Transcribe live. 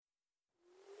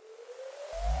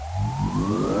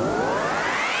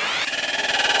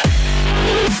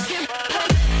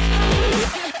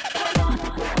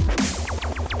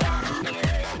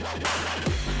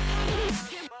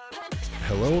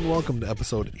welcome to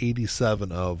episode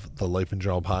 87 of the Life in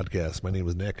General podcast. My name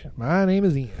is Nick. My name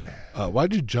is Ian.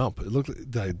 Why'd you jump? It looked like,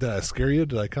 did I scare you?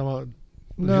 Did I come out?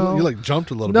 No. You like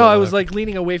jumped a little bit. No, I was like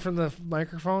leaning away from the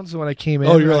microphone, so when I came in,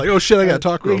 oh, you're like, oh shit, I gotta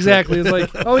talk real exactly. It's like,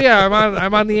 oh yeah,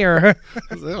 I'm on the air.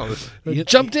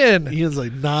 Jumped in. Ian's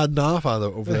like nodding off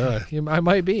over there. I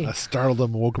might be. I startled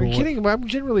him and woke him Are you up. kidding? I'm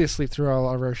generally asleep through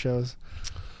all of our shows.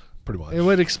 Pretty much. It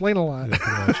would explain a lot.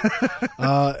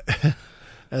 Yeah, pretty much.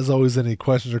 As always, any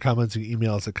questions or comments, you can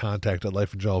email us at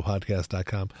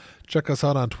contact@lifeandjoelpodcast.com. Check us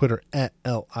out on Twitter at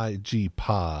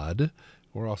LIGpod.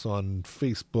 We're also on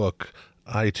Facebook,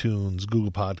 iTunes,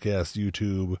 Google Podcasts,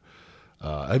 YouTube.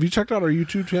 Have you checked out our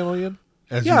YouTube channel, Ian?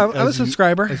 I'm a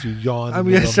subscriber. As you yawn.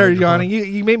 I started yawning.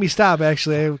 You made me stop,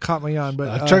 actually. I caught my yawn.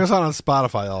 But check us out on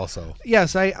Spotify also.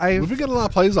 Yes, We've been getting a lot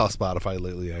of plays off Spotify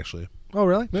lately, actually. Oh,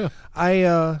 really? Yeah.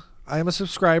 I am a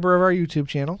subscriber of our YouTube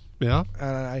channel. Yeah.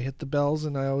 I hit the bells,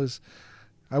 and I was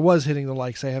hitting the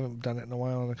likes. I haven't done it in a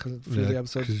while because of the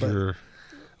episodes.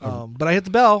 But I hit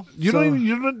the bell. You don't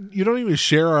even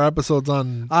share our episodes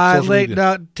on social media.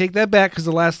 No, take that back because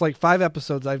the last 5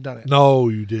 episodes I've done it. No,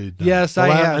 you did. No. Yes, I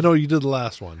have. I know you did the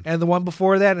last one, and the one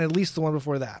before that, and at least the one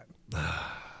before that.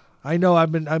 I know.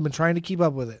 I've been trying to keep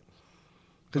up with it.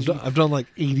 I've done like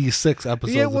 86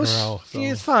 episodes in a row. So.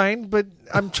 It's fine, but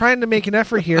I'm trying to make an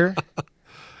effort here.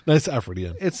 Nice effort,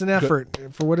 Ian. It's an effort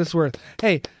for what it's worth.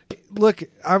 Hey, look,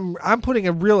 I'm putting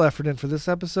a real effort in for this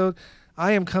episode.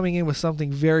 I am coming in with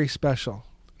something very special.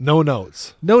 No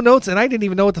notes. No notes, and I didn't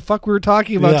even know what the fuck we were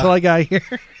talking about until I got here.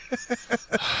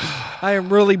 I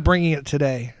am really bringing it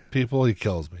today. People, he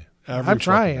kills me. I'm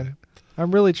trying.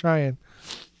 I'm really trying.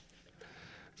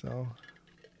 So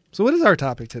what is our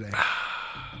topic today?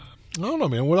 I don't know,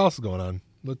 man. What else is going on?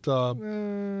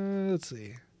 Let's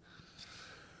see.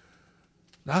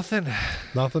 Nothing.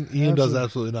 Nothing? Ian does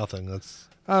absolutely nothing. That's.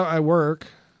 I work.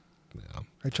 Yeah.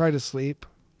 I try to sleep.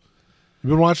 You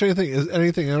been watching anything? Is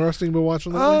anything interesting you been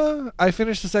watching lately? I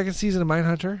finished the 2nd season of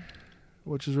Mindhunter,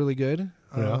 which is really good.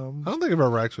 Yeah. I don't think I've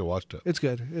ever actually watched it. It's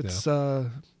good. It's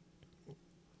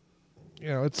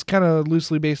it's kind of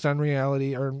loosely based on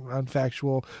reality or on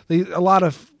factual. A lot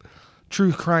of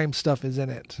true crime stuff is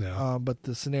in it, but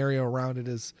the scenario around it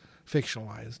is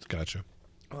fictionalized. Gotcha.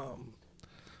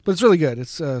 But it's really good.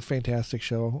 It's a fantastic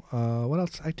show. What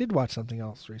else? I did watch something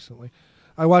else recently.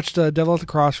 I watched Devil at the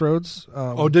Crossroads.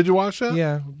 Did you watch that?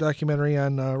 Yeah, documentary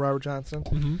on Robert Johnson.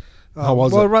 Mm-hmm. How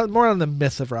was it? More on the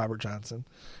myth of Robert Johnson.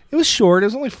 It was short. It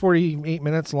was only 48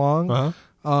 minutes long.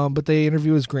 Uh-huh. But they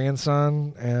interview his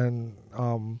grandson and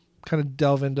kind of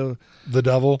delve into the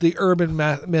devil, the urban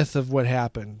myth of what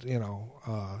happened.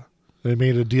 They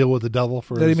made a deal with the devil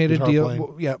for. They made a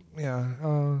deal. Yeah.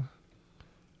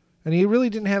 And he really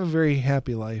didn't have a very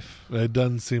happy life. It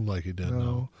doesn't seem like he did.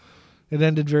 No. It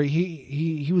ended very.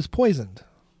 He was poisoned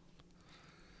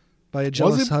by a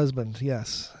jealous husband.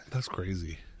 Yes, that's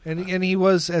crazy. And he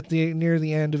was near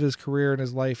the end of his career in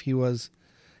his life. He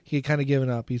had kind of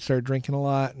given up. He started drinking a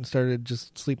lot and started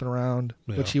just sleeping around,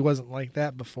 which he wasn't like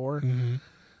that before. Mm-hmm.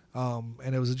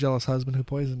 And it was a jealous husband who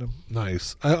poisoned him.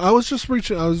 Nice. I was just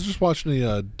watching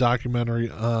a documentary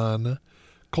on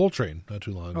Coltrane not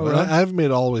too long ago. Oh, really? I haven't made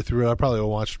it all the way through it. I probably will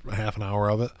watch half an hour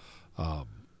of it.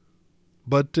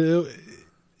 But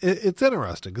it's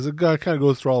interesting because it kind of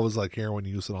goes through all of his heroin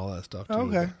use and all that stuff too.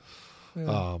 Okay.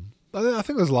 Yeah. I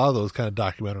think there's a lot of those kind of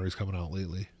documentaries coming out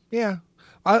lately. Yeah,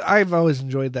 I've always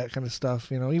enjoyed that kind of stuff.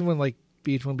 Even when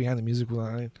VH1 Behind the Music was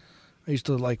on, I used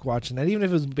to like watching that, even if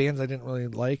it was bands I didn't really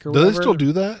like or whatever. Do they still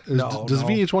do that? No. Does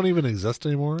VH1 even exist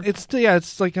anymore? It's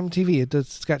like MTV.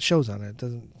 It's got shows on it. It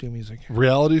doesn't do music.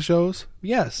 Reality shows?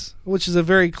 Yes, which is a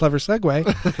very clever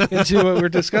segue into what we're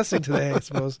discussing today, I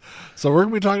suppose. So we're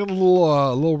going to be talking a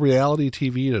little reality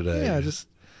TV today. Yeah,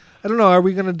 I don't know. Are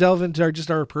we going to delve into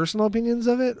our personal opinions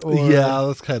of it? Or? Yeah,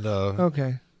 that's kind of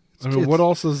okay. I mean, what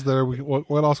else is there?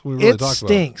 What else can we really talk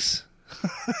about? It stinks.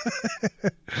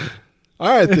 All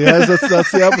right, guys,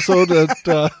 that's the episode.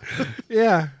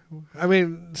 Yeah, I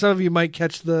mean, some of you might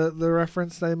catch the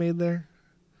reference that I made there.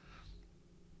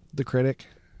 The Critic,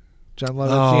 John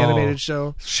Lovett's the animated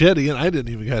show. Shit, Ian, I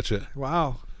didn't even catch it.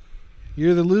 Wow,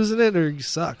 you're either losing it or you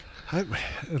suck.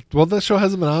 Well, that show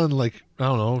hasn't been on I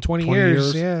don't know, 20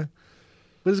 years. Yeah,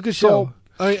 but it's a good show.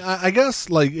 I guess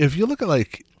if you look at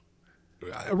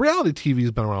reality TV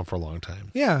has been around for a long time.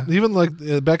 Yeah. Even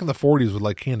back in the 40s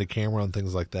with Candid Camera and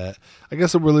things like that. I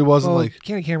guess it really wasn't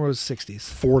Candid Camera was 60s.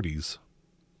 40s.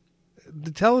 The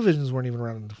televisions weren't even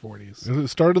around in the 40s. It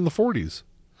started in the 40s.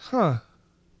 Huh.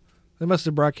 They must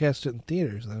have broadcast it in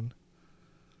theaters then.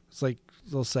 It's like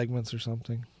little segments or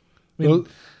something. I mean,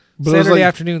 But it was Saturday like,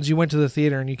 afternoons, you went to the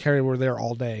theater and you were there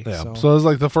all day. yeah. So, So it was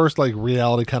like the first like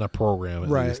reality kind of program, at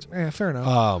right. least. Yeah, fair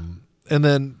enough. And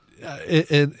then it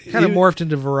Kind of morphed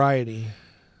into variety,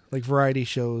 like variety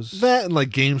shows. that and like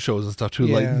game shows and stuff too,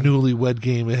 Yeah. like Newlywed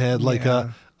Game. It had like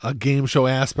a game show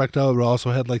aspect of it. It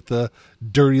also had like the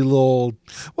dirty little.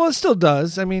 Well, it still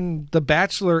does. I mean, The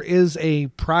Bachelor is a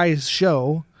prize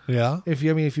show. Yeah. If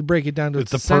you break it down to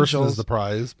its The person essentials. is the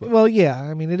prize. But Well, yeah.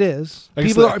 I mean, it is. I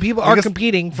guess People I are guess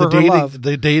competing for the her dating, love.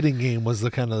 The dating game was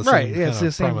the kind of the Right. same Yeah, it's kind the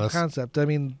of same premise. concept. I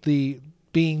mean, the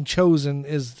being chosen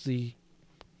is the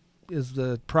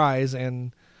prize,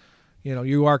 and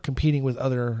you are competing with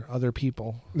other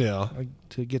people Yeah.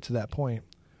 to get to that point.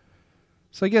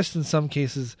 So I guess in some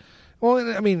cases, well,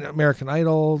 I mean, American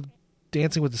Idol,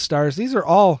 Dancing with the Stars, these are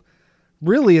all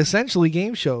really essentially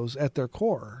game shows at their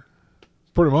core.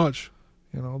 Pretty much.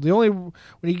 The only when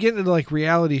you get into like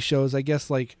reality shows, I guess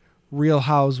like Real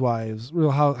Housewives,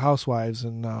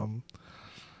 and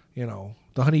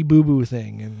the Honey Boo Boo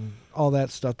thing and all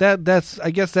that stuff.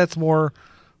 I guess that's more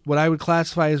what I would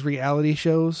classify as reality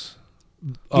shows.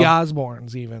 The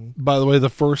Osbournes, even. By the way, the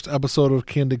first episode of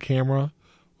Candid Camera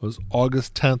was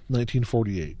August 10th,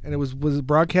 1948. And was it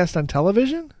broadcast on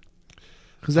television?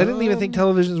 Because I didn't even think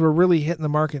televisions were really hitting the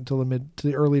market until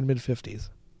the early and mid 50s.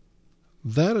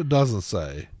 That it doesn't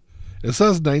say. It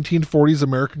says 1940s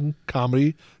American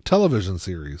comedy television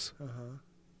series.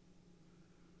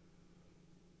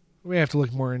 We have to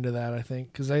look more into that, I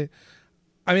think, because I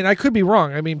mean, I could be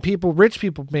wrong. I mean, rich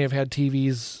people may have had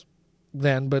TVs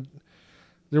then, but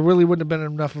there really wouldn't have been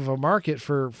enough of a market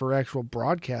for actual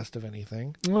broadcast of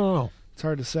anything. Oh, It's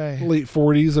hard to say. late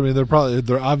 40s. I mean,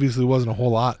 there obviously wasn't a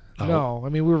whole lot out. No, I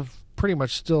mean, we were pretty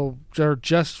much still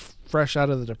just fresh out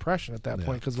of the Depression at that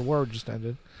point because the war just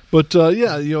ended. But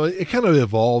it kind of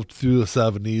evolved through the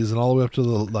 70s and all the way up to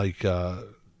the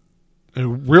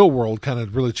Real World kind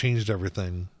of really changed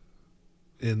everything.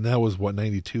 And that was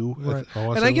 92, right?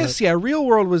 And I guess Real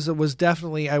World was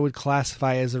definitely, I would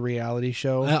classify as a reality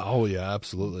show. Oh yeah,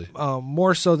 absolutely.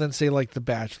 More so than say like The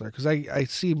Bachelor, because I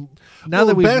see now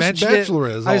that we've mentioned Bachelor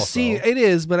it, is I also. see it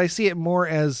is, but I see it more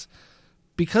as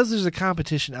because there's a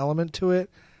competition element to it.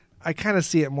 I kind of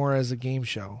see it more as a game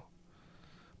show.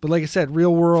 But like I said,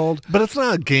 Real World. But it's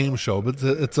not a game show, but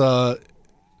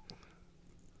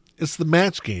it's the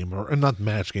match game, or not the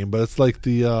match game, but it's like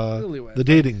the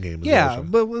dating game. Yeah,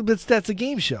 but that's a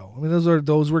game show. I mean,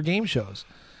 those were game shows.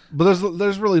 But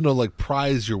there's really no like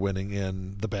prize you're winning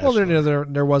in The Bachelor. Well,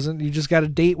 there wasn't. You just got a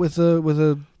date with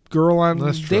a girl on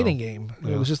That's the true. dating game.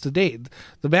 Yeah. It was just a date.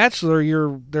 The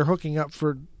Bachelor, they're hooking up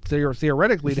for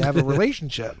theoretically to have a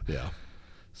relationship. Yeah.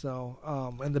 So,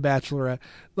 and The Bachelorette.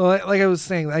 Like I was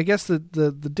saying, I guess the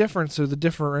difference or the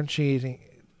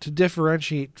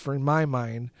differentiate for in my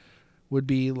mind would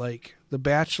be like The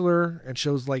Bachelor and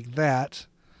shows like that,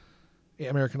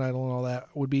 American Idol and all that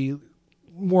would be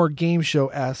more game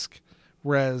show-esque,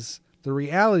 whereas the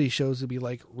reality shows would be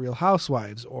like Real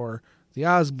Housewives or The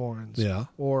Osbournes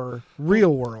or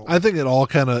Real World. I think it all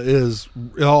kind of is.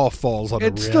 It all falls under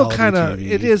It's reality still kind of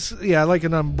TV. it is like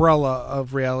an umbrella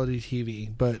of reality TV,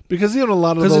 but because even a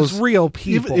lot of because those it's real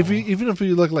people. even if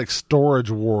you look like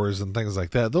Storage Wars and things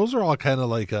like that, those are all kind of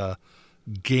like a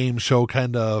game show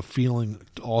kind of feeling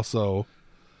also.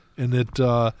 And it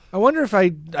I wonder if I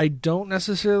don't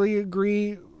necessarily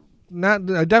agree. I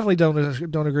definitely don't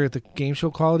agree with the game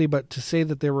show quality, but to say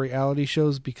that they're reality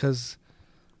shows because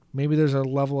maybe there's a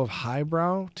level of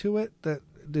highbrow to it that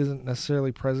isn't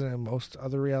necessarily present in most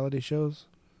other reality shows.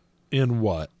 in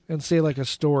what? And say like a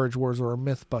Storage Wars or a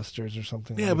Mythbusters or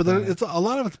something. Yeah, like but that. it's a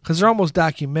lot of it. Because they're almost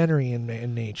documentary in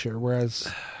nature, whereas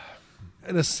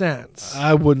in a sense,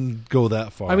 I wouldn't go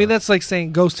that far. I mean, that's like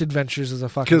saying Ghost Adventures is a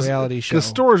fucking reality show. Because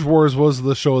Storage Wars was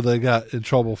the show that got in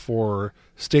trouble for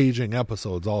staging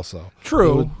episodes. Also,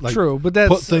 True, true, but that's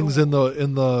put things in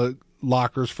the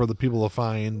lockers for the people to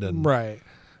find, and right.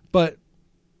 But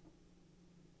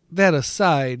that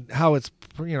aside, how it's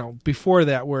before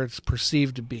that, where it's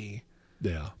perceived to be,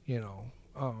 because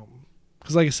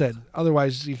like I said,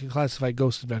 otherwise you can classify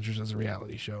Ghost Adventures as a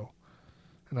reality show,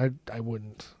 and I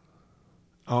wouldn't.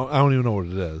 I don't even know what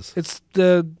it is. It's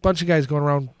the bunch of guys going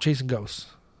around chasing ghosts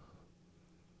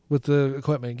with the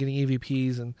equipment, getting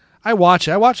EVPs, and I watch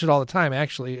it. I watch it all the time.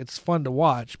 Actually, it's fun to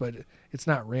watch, but it's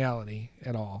not reality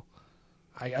at all.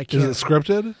 I can't. Is it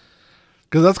scripted?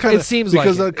 Because that's kind of it seems like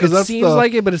it. It seems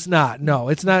like it, but it's not. No,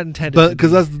 it's not intended.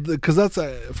 Because that's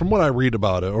from what I read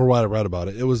about it or what I read about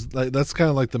it. It was like that's kind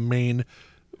of like the main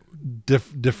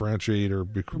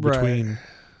differentiator between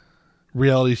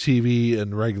reality TV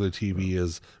and regular TV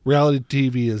is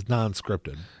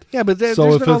non-scripted. Yeah, but So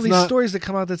there's if been all it's these not- stories that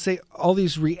come out that say all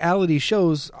these reality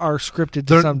shows are scripted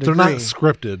to some They're degree. not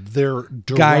scripted. They're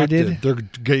directed. Guided?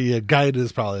 They're guided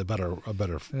is probably a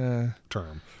better Yeah.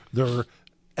 term. They're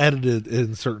edited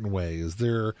in certain ways.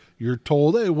 You're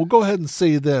told, hey, well, go ahead and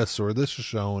say this, or this is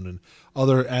shown, and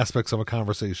other aspects of a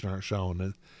conversation aren't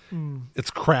shown.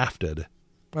 It's crafted,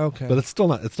 Okay. but it's still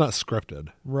not. It's not scripted.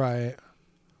 Right.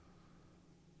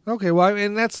 Okay, well,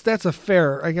 and that's a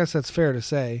fair. I guess that's fair to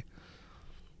say.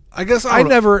 I guess I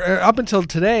never, up until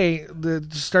today,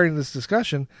 starting this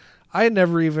discussion, I had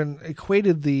never even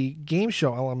equated the game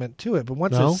show element to it. But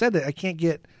once I No? said it, I can't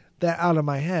get that out of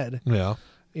my head. Yeah.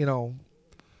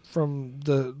 From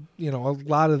a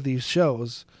lot of these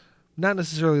shows, not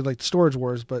necessarily like Storage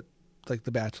Wars, but like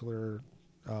The Bachelor,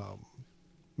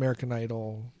 American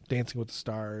Idol, Dancing with the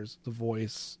Stars, The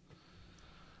Voice.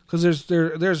 Because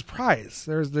there's prize,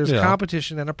 there's Yeah.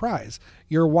 competition and a prize.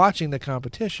 You're watching the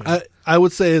competition. I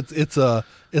would say it's a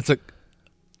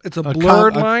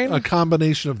blurred line. a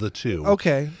combination of the two.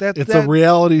 Okay, It's a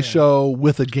reality show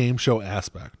with a game show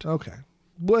aspect. Okay,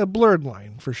 a blurred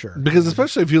line for sure. Because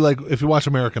especially if you watch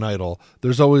American Idol,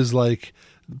 there's always like,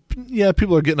 yeah,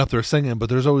 people are getting up there singing, but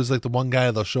there's always like the one guy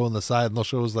they'll show on the side, and they'll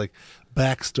show his like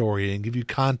backstory and give you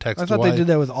context. I thought they did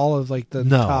that with all of like the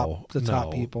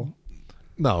top people.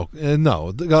 No,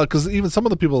 because even some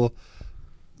of the people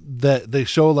that they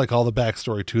show like all the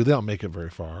backstory to, they don't make it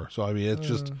very far. So I mean, it's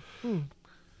just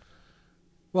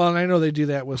Well, and I know they do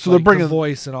that with So they're like, bringing- The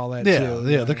Voice and all that yeah, too.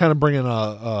 yeah. They're kind of bringing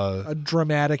a a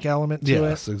dramatic element to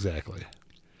yes, it. exactly.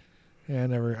 Yeah,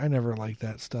 I never liked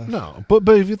that stuff. No, but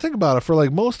if you think about it, for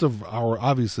like most of our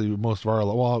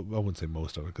well, I wouldn't say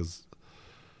most of it because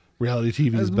reality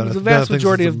TV has been the been a vast thing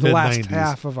majority since of the last mid-90s.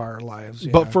 half of our lives.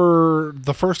 Yeah. But for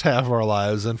the first half of our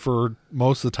lives, and for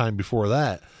most of the time before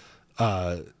that,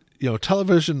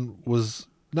 television was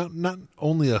not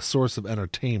only a source of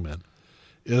entertainment.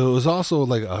 It was also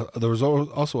like there was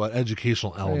also an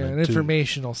educational element, an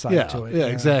informational side to it. Yeah,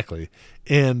 exactly.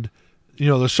 And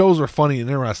the shows were funny and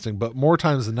interesting, but more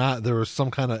times than not, there was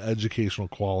some kind of educational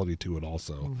quality to it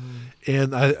also.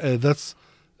 And I that's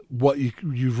what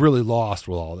you've really lost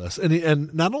with all this.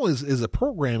 And not only is it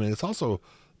programming, it's also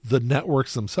the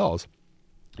networks themselves.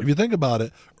 If you think about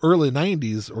it, early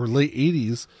 90s or late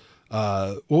 80s,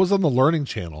 what was on the Learning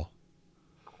Channel?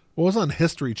 What was on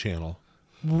History Channel?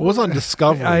 What was on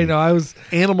Discovery? I know. I was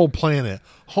Animal Planet,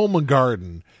 Home and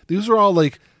Garden. These were all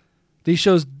like these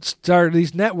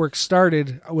networks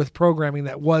started with programming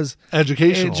that was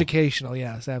educational.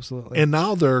 Yes, absolutely. And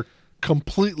now they're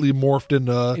completely morphed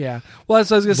into yeah. Well, that's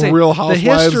what I was going to say. the Real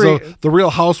Housewives, history, the Real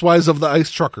Housewives of the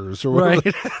Ice Truckers, or whatever.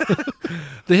 right?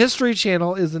 The History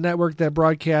Channel is the network that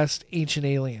broadcasts Ancient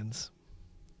Aliens.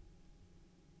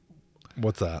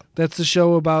 What's that? That's the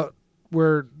show about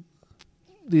where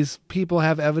these people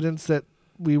have evidence that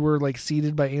we were like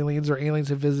seeded by aliens, or aliens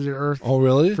have visited Earth. Oh,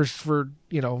 really? For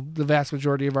the vast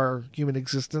majority of our human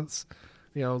existence.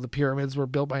 The pyramids were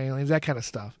built by aliens, that kind of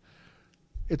stuff.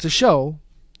 It's a show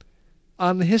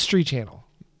on the History Channel.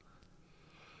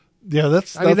 Yeah,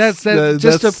 that's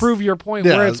just to prove your point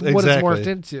yeah, where it's what it's exactly. morphed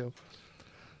into.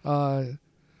 But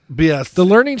yes, The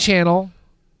Learning Channel.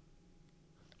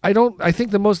 I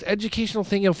think the most educational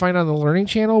thing you'll find on the Learning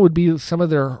Channel would be some of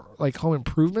their like home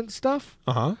improvement stuff.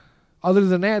 Other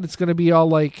than that, it's going to be all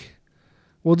like,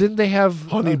 well, didn't they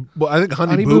have I think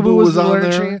Honey Boo Boo Boo was the on Learning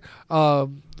there.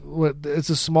 Channel? It's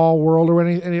a Small World or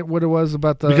anything. What it was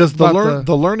about the Because about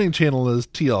the Learning Channel is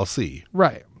TLC.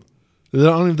 right. I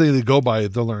don't even think they go by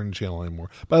the Learning Channel anymore.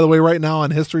 By the way, right now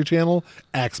on History Channel,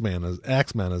 Axeman is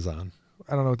on.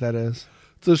 I don't know what that is.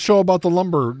 It's a show about the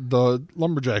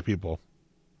lumberjack people.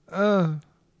 I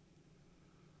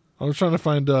was trying to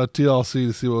find TLC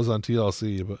to see what was on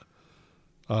TLC, but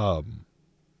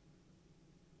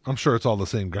I'm sure it's all the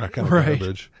same kind of Right.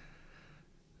 garbage.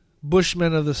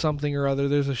 Bushmen of the something or other.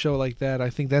 There's a show like that. I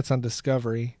think that's on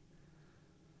Discovery.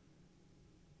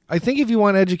 I think if you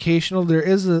want educational, there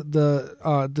is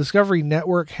the Discovery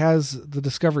Network has the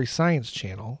Discovery Science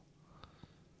Channel.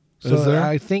 So Is there?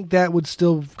 I think that would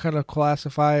still kind of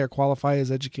classify or qualify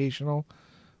as educational,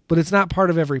 but it's not part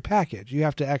of every package. You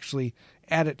have to actually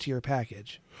add it to your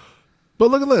package.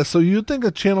 But look at this. So you'd think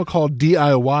a channel called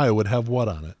DIY would have what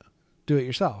on it? Do it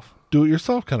yourself.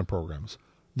 Do-it-yourself kind of programs.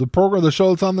 The show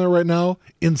that's on there right now,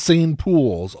 Insane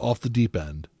Pools Off the Deep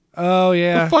End. Oh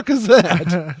yeah, The fuck is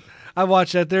that? I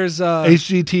watched that. There's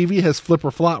HGTV has Flip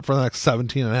or Flop for the next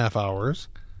 17 and a half hours.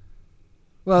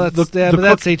 well, that's the but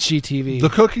that's HGTV. The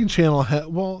Cooking Channel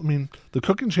the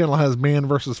Cooking Channel has Man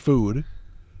versus Food.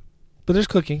 but there's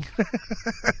cooking.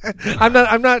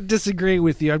 I'm not disagreeing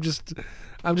with you. I'm just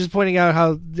pointing out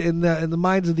how in the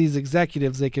minds of these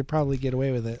executives they could probably get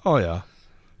away with it. Oh yeah.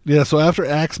 Yeah, so after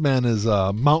Axeman is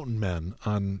Mountain Men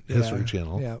on History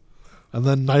Channel. Yeah. And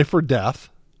then Knife or Death.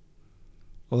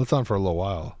 Well, that's on for a little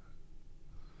while.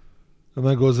 And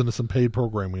then it goes into some paid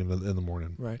programming in the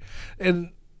morning. Right.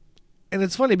 And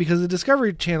it's funny because the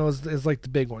Discovery Channel is like the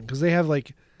big one because they have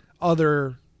like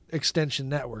other extension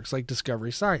networks like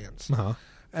Discovery Science. Uh-huh.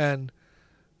 And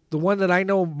the one that I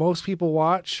know most people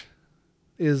watch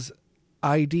is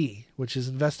ID, which is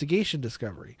Investigation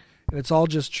Discovery. And it's all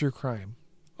just true crime.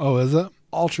 Oh, is it?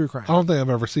 All true crime. I don't think I've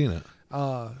ever seen it.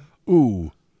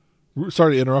 Ooh.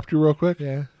 Sorry to interrupt you real quick.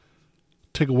 Yeah.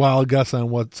 Take a wild guess on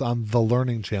what's on the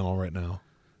Learning Channel right now.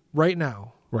 Right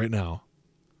now. Right now.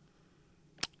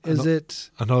 Is it...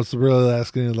 I know it's really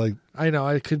asking like... I know.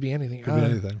 It could be anything. Could be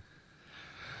anything.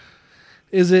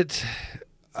 Is it...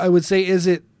 I would say, is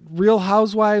it Real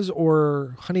Housewives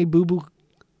or Honey Boo Boo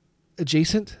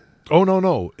adjacent? Oh,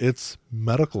 no. It's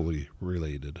medically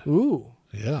related. Ooh.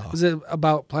 Yeah. Is it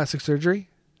about plastic surgery?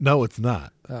 No, it's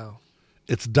not. Oh.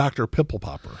 It's Dr. Pimple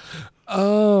Popper.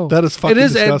 Oh. That is fucking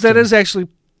disgusting. That is actually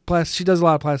plastic. She does a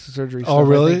lot of plastic surgery stuff. Oh,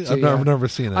 really? Too, I've never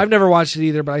seen it. I've never watched it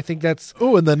either, but I think that's...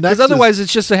 Oh, and the next... Because otherwise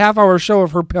it's just a half-hour show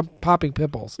of her popping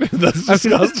pimples. That's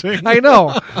disgusting. I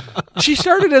know. She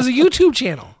started as a YouTube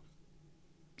channel.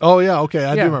 Oh, yeah. Okay.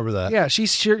 I do remember that. Yeah. She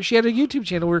had a YouTube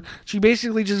channel where she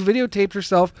basically just videotaped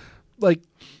herself like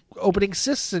opening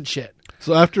cysts and shit.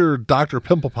 So after Dr.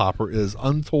 Pimple Popper is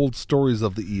Untold Stories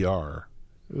of the ER.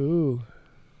 Ooh.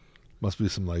 Must be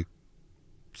some like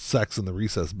sex in the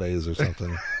recess bays or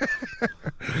something.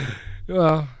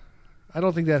 Well, I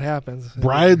don't think that happens.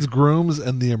 Brides, Grooms,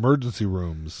 and the Emergency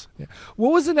Rooms. Yeah.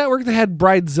 What was the network that had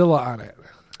Bridezilla on it?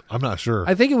 I'm not sure.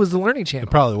 I think it was the Learning Channel.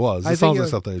 It probably was. I It sounds think like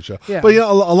something they'd show. Yeah. But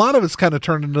a lot of it's kind of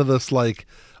turned into this like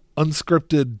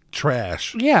unscripted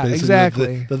trash. Yeah, basically,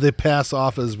 exactly. That they pass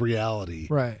off as reality.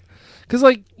 Right. Because,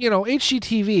 like,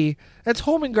 HGTV, that's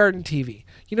Home and Garden TV.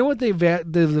 You know what the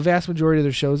vast majority of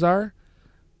their shows are?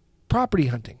 Property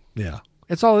hunting. Yeah.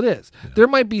 That's all it is. Yeah. There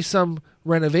might be some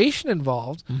renovation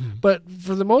involved, but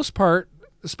for the most part,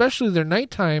 especially their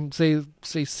nighttime, say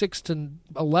 6 to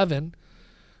 11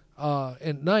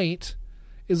 at night,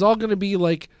 is all going to be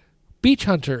like beach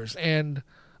hunters and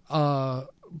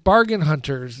bargain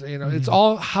hunters. It's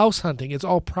all house hunting. It's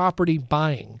all property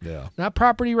buying. Yeah. Not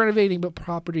property renovating, but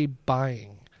property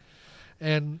buying.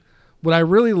 And what I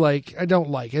really like, I don't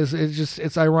like, is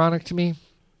it's ironic to me,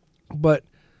 but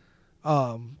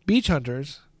beach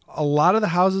hunters, a lot of the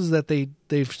houses that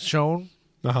they've shown,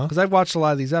 because I've watched a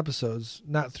lot of these episodes,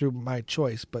 not through my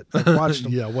choice, but I've watched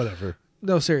them. Yeah, whatever.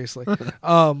 No, seriously.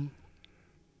 I've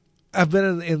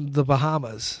been in the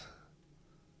Bahamas,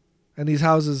 and these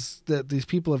houses that these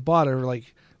people have bought are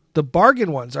like, the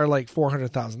bargain ones are like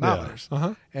 $400,000.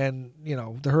 Yeah. And,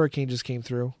 the hurricane just came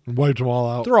through. Wiped them all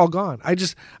out. They're all gone.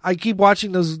 I keep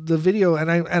watching the video,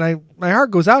 and my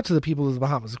heart goes out to the people of the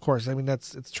Bahamas, of course. I mean,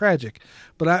 it's tragic.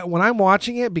 But when I'm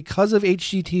watching it, because of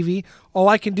HGTV, all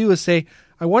I can do is say,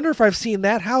 I wonder if I've seen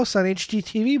that house on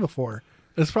HGTV before.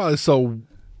 It's probably so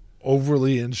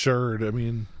overly insured. I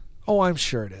mean... Oh, I'm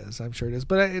sure it is.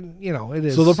 But, it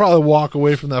is. So they'll probably walk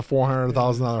away from that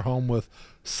 $400,000 home with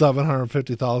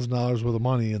 $750,000 worth of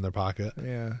money in their pocket.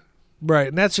 Yeah. Right.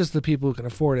 And that's just the people who can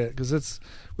afford it. Because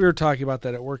we were talking about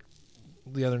that at work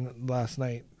last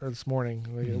night or this morning.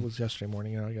 It was yesterday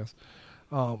morning, I guess.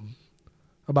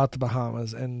 About the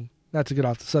Bahamas. And not to get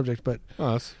off the subject, but,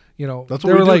 that's that's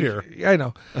what we do here. I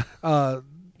know.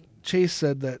 Chase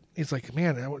said that it's like,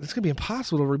 man, it's going to be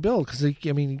impossible to rebuild because, you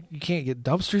can't get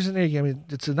dumpsters in there. I mean,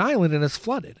 it's an island and it's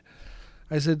flooded.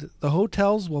 I said, the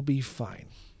hotels will be fine.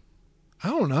 I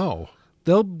don't know.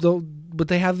 But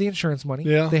they have the insurance money.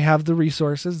 Yeah. They have the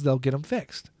resources. They'll get them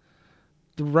fixed.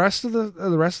 The rest of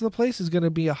the place is going to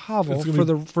be a hovel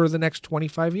for the next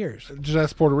 25 years. Just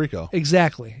ask Puerto Rico.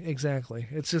 Exactly.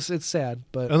 It's sad,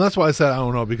 but and that's why I said I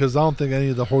don't know, because I don't think any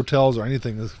of the hotels or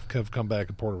anything have come back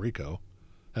in Puerto Rico.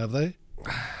 Have they?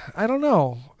 I don't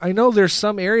know. I know there's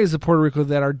some areas of Puerto Rico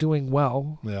that are doing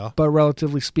well. Yeah. But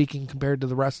relatively speaking, compared to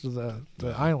the rest of the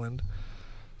island.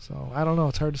 So I don't know.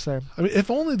 It's hard to say. I mean,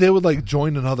 if only they would like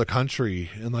join another country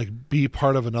and like be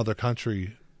part of another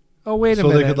country. Oh, wait a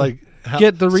minute. So they could like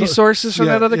get the resources from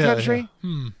that other country?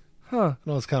 Yeah. Huh.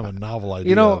 No, it's kind of a novel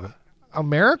idea.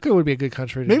 America would be a good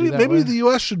country to do that maybe with. the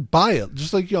U.S. should buy it,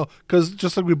 just like because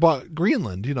just like we bought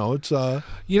Greenland. It's now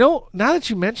that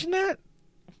you mention that,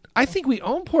 I think we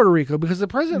own Puerto Rico because the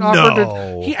president offered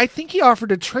No. I think he offered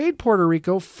to trade Puerto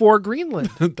Rico for Greenland.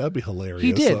 That'd be hilarious.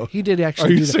 He did. though. He did Are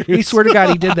actually you do that. He serious? swear to God,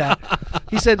 he did that.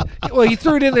 He said, well, he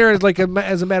threw it in there as like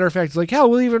as a matter of fact. It's like, hell,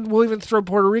 we'll even throw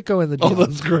Puerto Rico in the deal. Oh,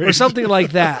 that's great. Or something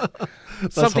like that.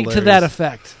 Something to that hilarious.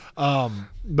 effect.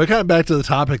 But kind of back to the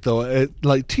topic though,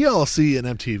 like TLC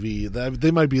and MTV,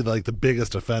 they might be like the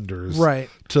biggest offenders, Right.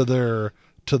 To the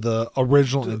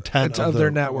original intent of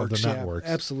their networks. Of their Yeah, networks.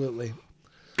 absolutely.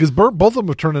 Because both of them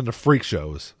have turned into freak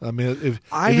shows. I mean, if you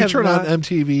have turn not- on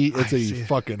MTV, it's I a see.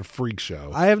 fucking freak show.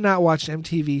 I have not watched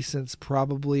MTV since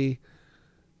probably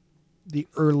the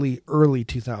early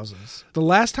 2000s. The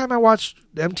last time I watched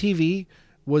MTV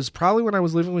was probably when I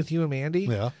was living with you and Mandy.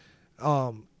 Yeah.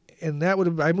 And that would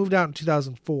have I moved out in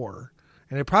 2004,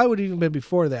 and it probably would have even been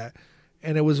before that.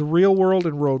 And it was Real World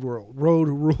and Road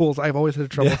Rules. I've always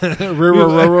had trouble.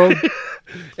 Railroad.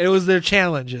 It was their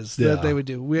challenges Yeah. that they would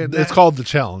do. It's called The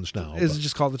Challenge now. It's but-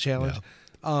 just called the challenge.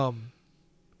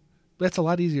 That's a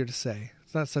lot easier to say.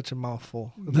 It's not such a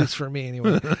mouthful, at least for me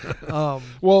anyway.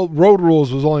 Well, Road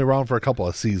Rules was only around for a couple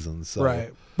of seasons. So.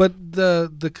 Right, but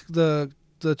the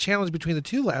challenge between the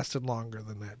two lasted longer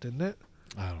than that, didn't it?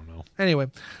 I don't know. Anyway,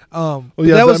 Well, but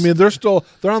yeah, that was, I mean,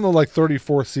 they're on the like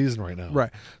 34th season right now. right.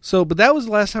 So, but that was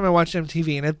the last time I watched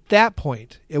MTV, and at that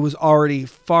point, it was already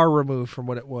far removed from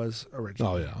what it was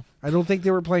originally. Oh yeah. I don't think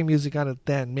they were playing music on it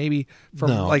then. Maybe from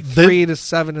No. like They- 3 to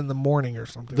 7 in the morning or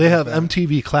something. They like have that.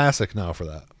 MTV Classic now for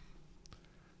that.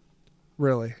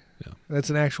 Really? Yeah. That's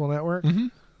an actual network. Mm-hmm.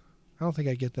 I don't think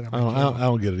I get that. On I my don't, cable. I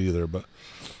don't get it either, but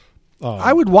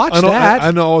I would watch I know, that.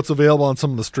 I know it's available on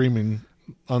some of the streaming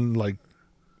on like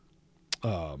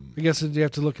I guess you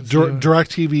have to look and see.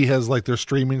 DirecTV has like their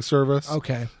streaming service.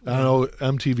 Okay. I know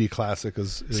MTV Classic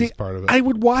is See, part of it. I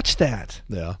would watch that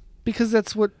Yeah, because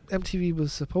that's what MTV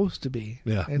was supposed to be.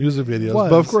 yeah, And music it videos. was.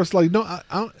 But of course, like no, I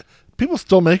don't, people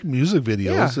still make music videos.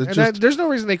 Yeah, It's and just there's no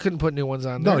reason they couldn't put new ones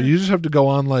on no, there. you just have to go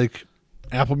on like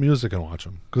Apple Music and watch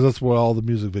them because that's where all the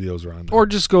music videos are on. Or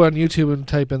just go on YouTube and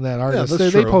type in that artist.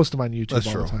 that's They true. post them on YouTube that's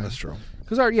all true. the time. That's true.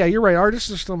 Because yeah, you're right. Artists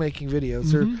are still making videos.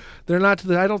 Mm-hmm. They're not to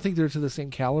the. I don't think they're to the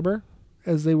same caliber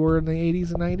as they were in the 80s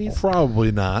and 90s.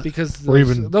 Probably not. Because Or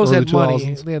even those early had money.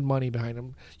 2000s. They had money behind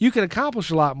them. You can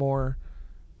accomplish a lot more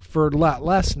for a lot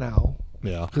less now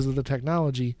Yeah. because of the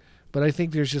technology. But I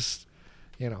think there's just,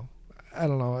 I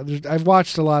don't know. I've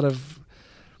watched a lot of.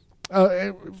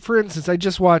 For instance, I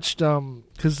just watched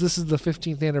because this is the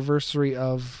 15th anniversary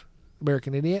of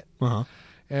American Idiot, Uh-huh.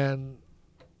 and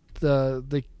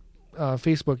the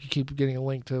Facebook you keep getting a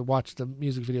link to watch the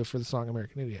music video for the song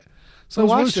American Idiot. So So I it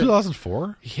was watched it.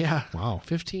 2004. Yeah. Wow.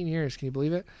 15 years. Can you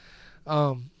believe it?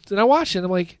 Then I watched it and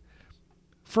I'm like,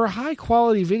 for a high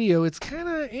quality video, it's kind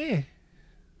of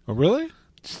Oh, really?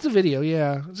 Just a video,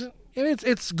 yeah.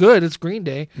 It's good. It's Green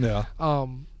Day. Yeah.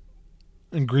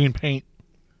 And green paint.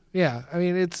 Yeah. I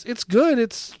mean, it's good.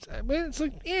 It's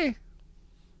like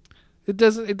It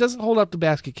doesn't hold up to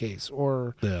Basket Case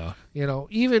or Yeah.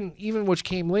 even which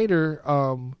came later.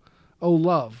 Oh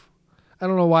Love. I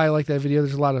don't know why I like that video.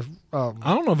 There's a lot of I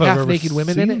don't know if I've ever half-naked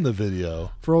women seen in it. the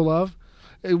video. For Oh Love.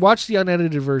 Watch the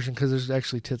unedited version because there's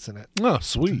actually tits in it. Oh,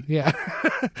 sweet. Yeah,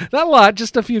 not a lot,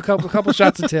 just a couple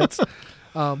shots of tits.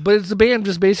 But it's a band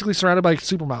just basically surrounded by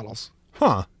supermodels,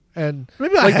 Huh. and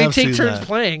Maybe I like they have take seen turns that.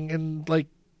 playing and like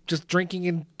just drinking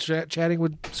and chatting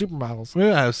with supermodels.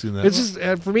 Maybe I have seen that. It's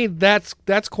just for me that's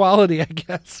quality, I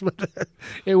guess. But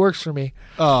it works for me.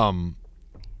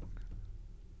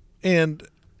 And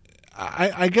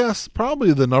I guess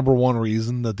probably the number one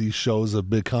reason that these shows have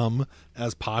become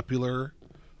as popular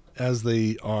as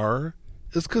they are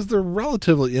is because they're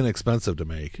relatively inexpensive to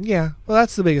make. Yeah, well,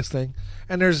 that's the biggest thing,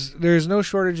 and there's no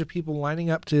shortage of people lining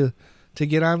up to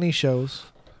get on these shows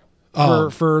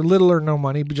for little or no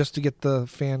money, but just to get the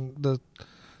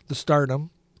stardom.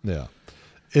 Yeah,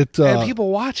 And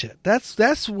people watch it.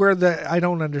 That's where I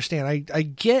don't understand. I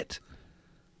get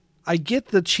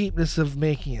the cheapness of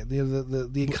making it,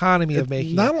 the economy of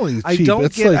making not it. only I cheap, don't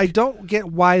it's get like- I don't get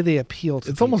why they appeal to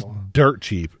it's people. almost dirt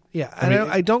cheap. Yeah, I mean,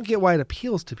 I don't get why it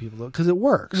appeals to people because it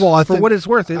works. Well, I for think- what it's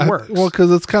worth, it works. Well, because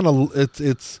it's kind of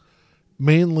it's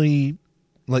mainly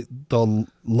like the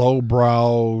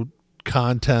lowbrow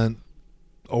content,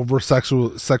 over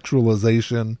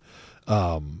sexualization.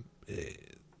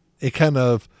 It kind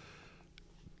of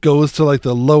goes to like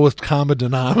the lowest common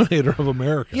denominator of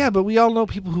America. Yeah, but we all know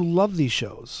people who love these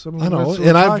shows. I know, that's what and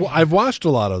we're I've talking- I've watched a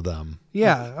lot of them.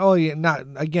 yeah. Oh yeah.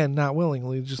 Not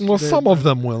willingly. Just Well, some of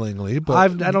them willingly, but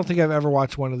I don't think I've ever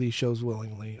watched one of these shows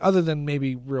willingly, other than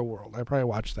maybe Real World. I probably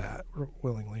watched that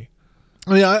willingly.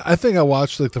 I mean, I think I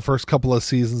watched like the first couple of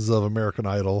seasons of American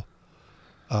Idol.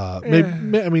 Maybe,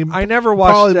 I mean, I never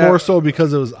watched probably that. more so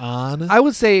because it was on. I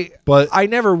would say, But- I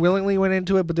never willingly went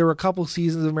into it, but there were a couple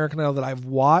seasons of American Idol that I've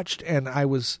watched, and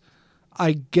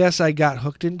I guess I got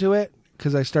hooked into it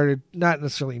because I started not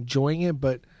necessarily enjoying it,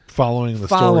 but following the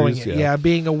following stories, it. Yeah,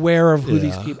 being aware of who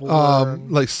these Yeah. people were.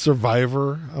 Like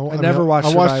Survivor. I never watched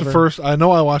I watched Survivor. the first. I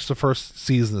know I watched the first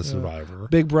season of Survivor.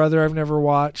 Big Brother, I've never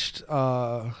watched.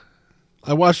 I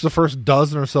watched the first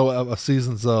dozen or so of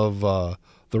seasons of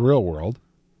The Real World.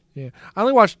 Yeah, I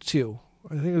only watched 2.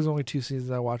 I think it was only 2 seasons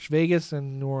I watched: Vegas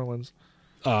and New Orleans.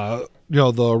 The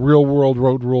Real World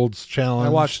Road Rules Challenge. I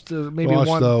watched maybe watched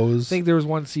one. those. I think there was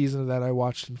one season of that I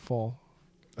watched in full.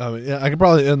 I could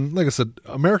probably, and like I said,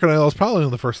 American Idol is probably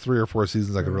in the first 3 or 4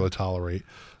 seasons I could really tolerate.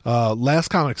 Last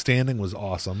Comic Standing was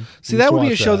awesome. See, that would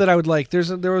be a show that I would like.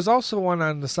 There was also one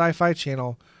on the Sci-Fi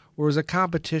Channel where it was a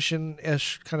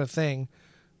competition-ish kind of thing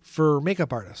for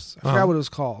makeup artists. I forgot what it was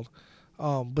called.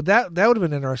 But that would have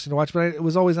been interesting to watch, but it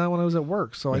was always on when I was at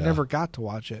work, so I never got to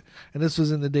watch it. And this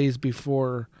was in the days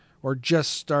before, or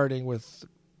just starting with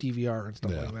DVR and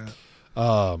stuff like that.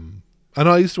 I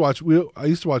know I used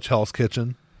to watch Hell's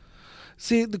Kitchen.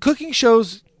 See, the cooking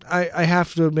shows, I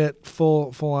have to admit,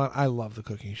 full on, I love the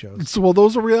cooking shows. So, well,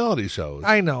 those are reality shows.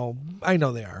 I know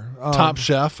they are. Top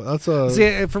Chef. That's a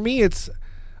See, for me, it's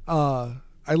I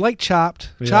like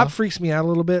Chopped. Yeah. Chopped freaks me out a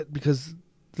little bit because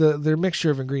their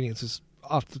mixture of ingredients is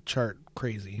off the chart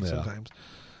crazy sometimes.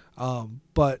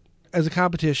 But as a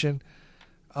competition,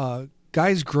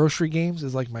 Guys Grocery Games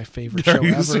is like my favorite show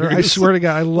ever. serious? I swear to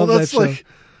God, I love that that's show. like-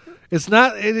 It's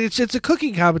not. It's a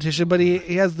cooking competition, but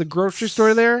he has the grocery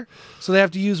store there, so they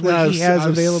have to use what he has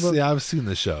available. Yeah, I've seen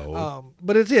the show.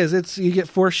 But it's you get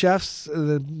 4 chefs.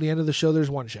 At the end of the show, there's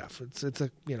 1 chef. It's a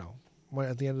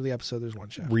at the end of the episode, there's 1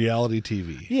 chef. Reality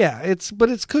TV. Yeah, it's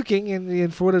cooking,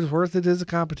 and for what it's worth, it is a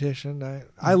competition.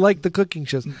 I like the cooking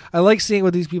shows. I like seeing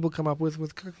what these people come up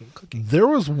with cooking. There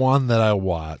was one that I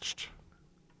watched.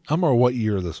 I don't remember what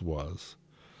year this was,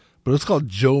 but it was called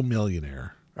Joe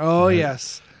Millionaire. Oh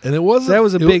yes, And it wasn't.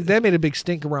 that made a big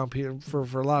stink around here for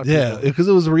a lot of people. Yeah, because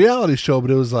it was a reality show, but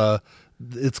it was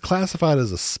it's classified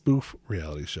as a spoof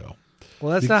reality show.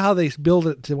 Well, that's not how they built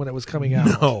it to when it was coming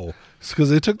out. No,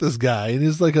 because they took this guy, and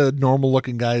he's like a normal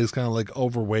looking guy. He's kind of like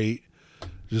overweight,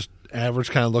 just average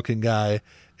kind of looking guy,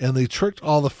 and they tricked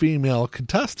all the female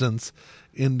contestants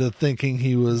into thinking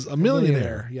he was a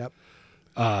millionaire. Yep.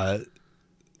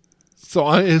 So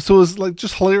it was like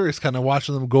just hilarious, kind of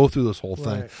watching them go through this whole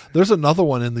thing. Right. There's another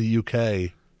one in the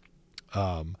UK.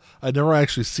 I've never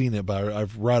actually seen it, but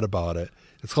I've read about it.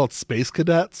 It's called Space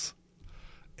Cadets,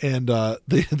 and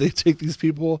they take these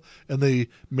people and they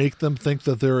make them think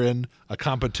that they're in a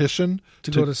competition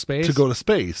To go to space? To go to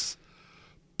space,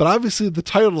 but obviously the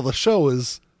title of the show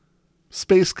is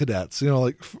Space Cadets.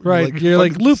 Right. You're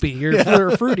like loopy.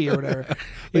 You're fruity or whatever.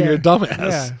 Like you're a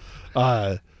dumbass.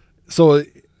 Yeah. So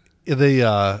they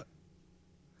I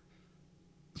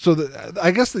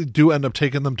guess they do end up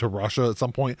taking them to Russia at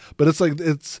some point, but it's like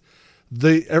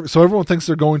so everyone thinks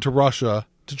they're going to Russia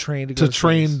To train to to go to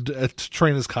train space. to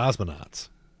train as cosmonauts.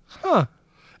 Huh.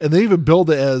 And they even build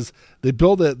it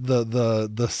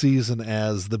the season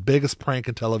as the biggest prank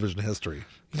in television history.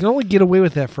 You can only get away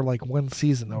with that for like 1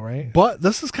 season, though, right? But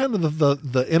this is kind of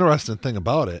the interesting thing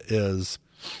about it is,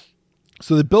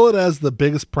 so they bill it as the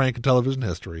biggest prank in television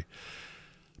history.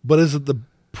 But is it the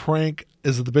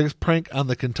biggest prank on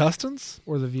the contestants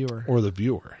Or the viewer. or the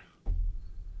viewer?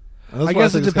 And that's I why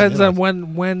guess think it it's kinda depends on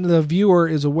interesting. when the viewer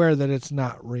is aware that it's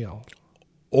not real.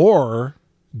 Or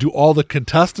do all the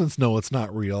contestants know it's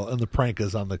not real and the prank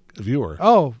is on the viewer?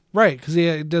 Oh, right, because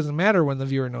it doesn't matter when the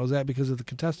viewer knows that because if the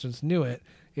contestants knew it,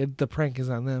 the prank is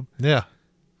on them. Yeah.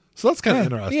 So that's kind of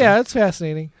interesting. Yeah, it's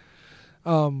fascinating.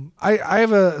 I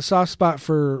have a soft spot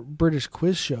for British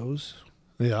quiz shows,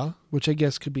 Yeah. which I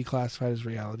guess could be classified as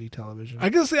reality television. I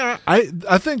guess, yeah,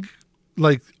 I think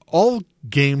like all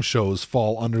game shows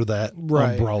fall under that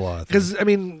umbrella. I think. Because I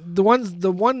mean, the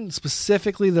one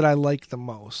specifically that I like the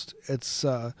most, it's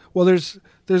there's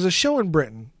a show in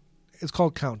Britain. It's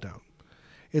called Countdown.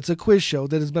 It's a quiz show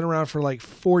that has been around for like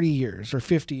 40 years or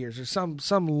 50 years or some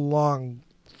long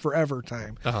forever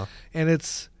time. Uh-huh. And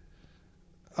it's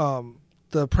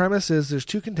the premise is there's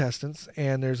 2 contestants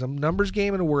and there's a numbers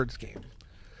game and a words game.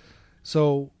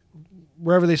 So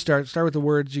wherever they start with the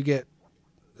words, you get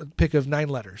a pick of 9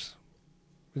 letters.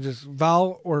 Just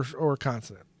vowel or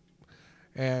consonant.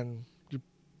 And you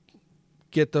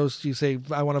get those, you say,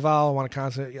 I want a vowel, I want a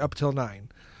consonant, up till 9.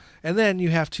 And then you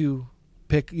have to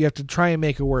You have to try and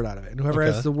make a word out of it, and whoever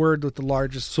Okay. has the word with the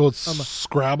largest. So it's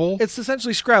Scrabble? It's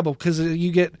essentially Scrabble because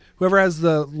you get whoever has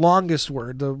the longest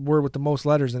word, the word with the most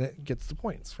letters in it, gets the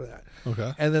points for that.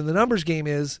 Okay. And then the numbers game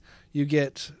is you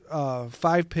get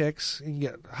 5 picks. You can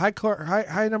get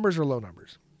high numbers or low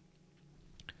numbers.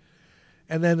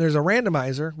 And then there's a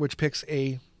randomizer which picks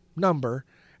a number,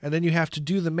 and then you have to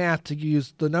do the math to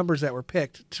use the numbers that were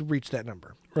picked to reach that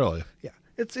number. Really? Yeah,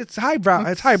 it's highbrow.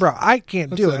 It's highbrow. I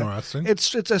can't do it. Interesting.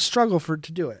 It's a struggle to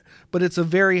do it, but it's a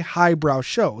very highbrow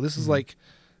show. This is like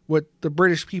what the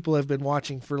British people have been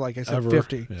watching for, like I said, Ever.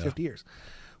 50 Yeah. years.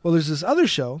 Well, there's this other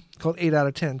show called 8 out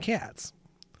of 10 Cats,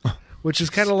 which is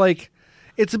kind of like,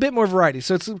 it's a bit more variety.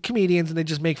 So it's comedians and they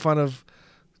just make fun of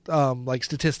like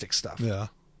statistics stuff. Yeah.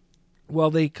 Well,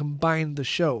 they combined the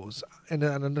shows and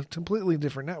on a completely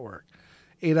different network.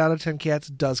 8 out of 10 Cats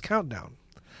does Countdown.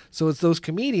 So it's those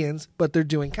comedians, but they're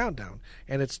doing Countdown.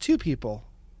 And it's 2 people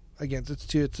against, it's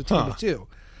a team of 2.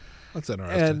 That's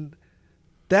interesting. And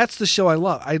that's the show I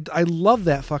love. I love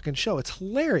that fucking show. It's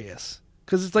hilarious.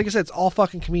 Because it's like I said, it's all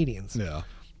fucking comedians. yeah.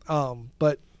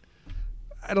 But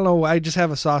I don't know. I just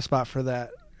have a soft spot for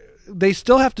that. They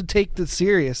still have to take this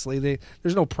seriously.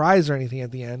 There's no prize or anything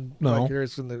at the end. No. Like there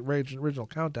is in the original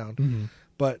Countdown. Mhm.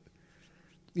 But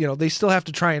they still have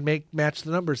to try and match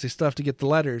the numbers. They still have to get the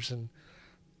letters, and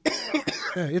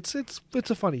it's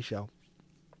a funny show.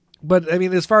 But I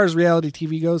mean, as far as reality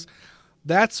TV goes,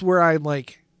 that's where I'm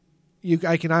like,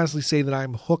 I can honestly say that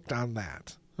I'm hooked on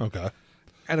that. Okay.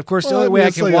 And of course, the Well, only I mean, way I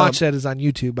it's can like watch that is on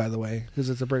YouTube, by the way, because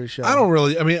it's a British show. I don't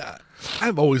really. I mean,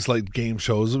 I've always liked game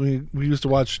shows. I mean, we used to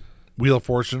watch Wheel of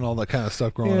Fortune, all that kind of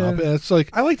stuff growing Yeah. up, and it's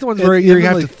like I like the ones and where you even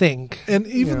have like- to think. And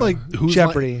even know, like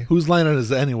Jeopardy. Whose Line It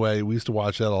Is Anyway? We used to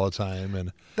watch that all the time,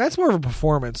 and That's more of a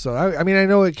performance, though. I mean, I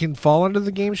know it can fall under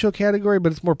the game show category,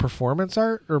 but it's more performance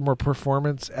art or more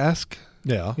performance-esque,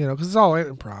 yeah, because it's all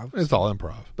improv. it's all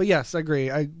improv. But yes, I agree.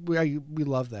 We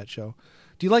love that show.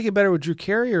 Do you like it better with Drew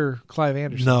Carey or Clive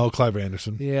Anderson? No, Clive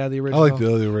Anderson. Yeah, the I original. like the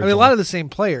original. I mean, a lot of the same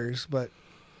players, but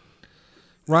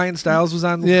Ryan Stiles was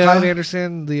on Yeah. Clive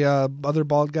Anderson, the other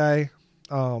bald guy.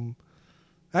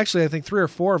 Actually, I think 3 or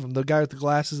 4 of them. The guy with the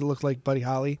glasses that looked like Buddy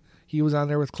Holly, he was on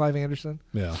there with Clive Anderson.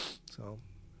 Yeah. So,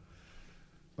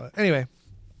 but anyway,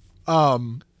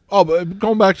 But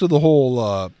going back to the whole,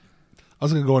 I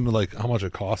was going to go into like how much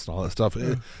it cost and all that stuff.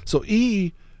 So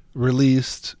E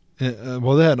released.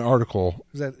 Well, they had an article.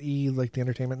 is that like the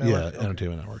Entertainment Network? Yeah, Okay.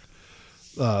 Entertainment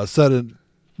Network. Said it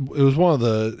was one of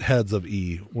the heads of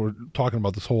E. We're talking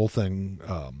about this whole thing,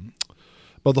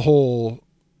 about the whole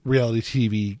reality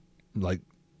TV like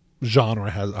genre,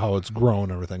 how it's grown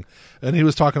and everything. And he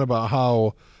was talking about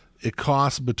how it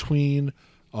costs between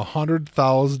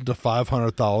 $100,000 to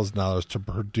 $500,000 to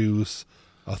produce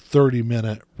a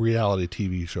 30-minute reality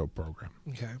TV show program.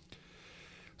 Okay.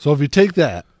 So if you take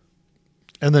that,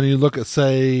 and then you look at,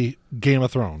 say, Game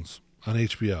of Thrones on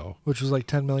HBO. Which was like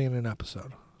 $10 million an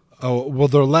episode. Oh, well,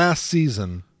 their last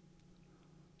season,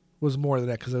 Was more than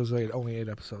that because it was only 8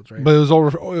 episodes, right? but it was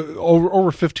over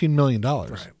 $15 million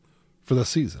Right. for the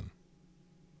season.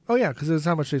 Oh yeah, because it's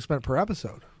how much they spent per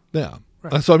episode. Yeah.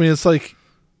 Right. So I mean, it's like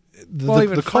Well,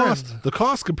 even the cost, Friends. the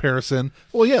cost comparison.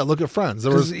 Well, yeah, look at Friends.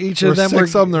 There 'Cause was each there of were them 6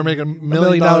 were of them. They're making $1 $1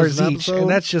 million an each, episode. and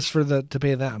that's just for to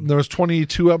pay them. There was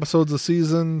 22 episodes a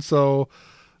season, so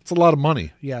it's a lot of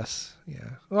money. Yes, yeah.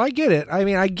 Well, I get it. I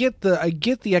mean, I get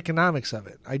the economics of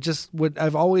it. I just what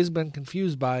I've always been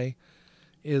confused by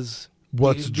is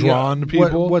What's drawn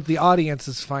people what the audience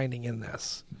is finding in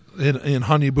this. in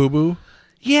Honey Boo Boo.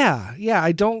 Yeah.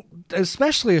 I don't,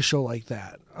 especially a show like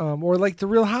that, or like The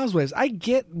Real Housewives. I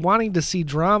get wanting to see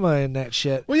drama in that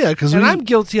shit. Well, yeah, because And I'm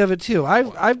guilty of it too.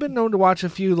 I've been known to watch a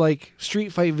few like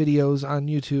street fight videos on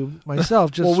YouTube myself.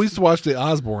 Just well, we used to watch the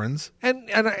Osbournes.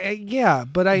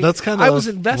 but That's kind of I was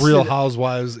invested. Real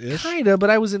Housewives ish. Kinda, but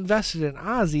I was invested in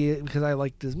Ozzy because I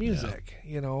liked his music.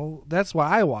 That's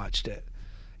why I watched it.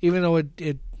 Even though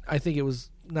I think it was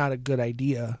not a good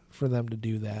idea for them to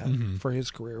do that for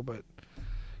his career, but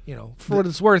for what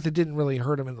it's worth, it didn't really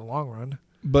hurt him in the long run.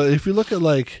 But if you look at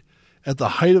the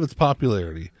height of its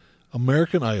popularity,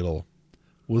 American Idol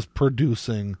was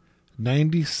producing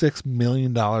 $96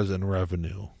 million in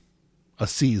revenue a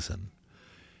season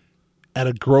at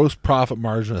a gross profit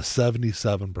margin of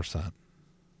 77%.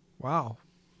 Wow.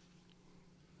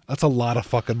 That's a lot of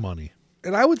fucking money.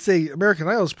 And I would say American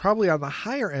Idol is probably on the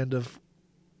higher end of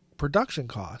production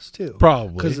costs too.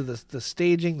 Probably. Because of the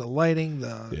staging, the lighting,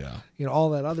 all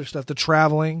that other stuff, the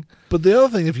traveling. But the other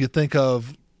thing, if you think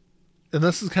of, and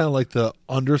this is kind of like the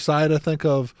underside, I think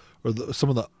of, or some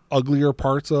of the uglier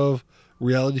parts of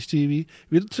reality TV.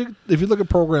 If you look at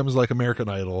programs like American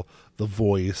Idol, The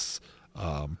Voice,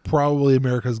 Probably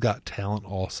America's Got Talent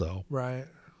also. Right.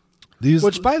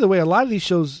 Which, by the way, a lot of these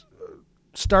shows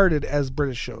started as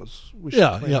British shows. We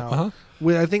should point out.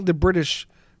 Uh-huh. I think the British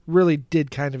really did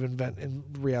kind of invent in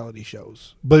reality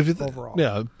shows. But if you overall,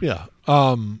 yeah,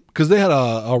 because they had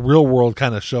a real world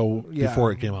kind of show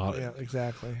before it came out. Yeah,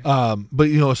 exactly.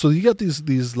 But so you got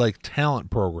these like talent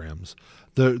programs.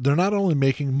 They're not only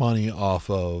making money off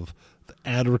of the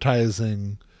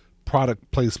advertising,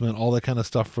 product placement, all that kind of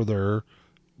stuff for their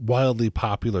wildly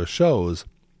popular shows.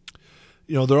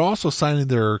 They're also signing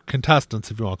their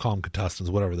contestants, if you want to call them contestants,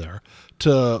 whatever they are,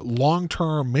 to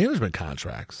long-term management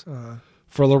contracts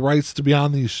for the rights to be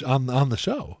on these on the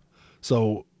show.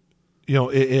 So,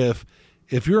 if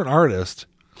you're an artist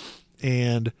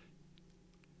and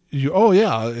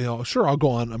sure, I'll go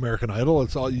on American Idol.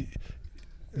 It's all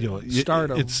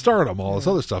Stardom. It's Stardom, all this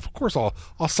other stuff. Of course, I'll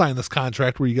sign this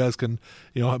contract where you guys can,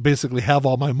 basically have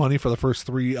all my money for the first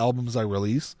 3 albums I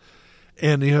release.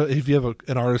 And if you have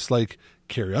an artist like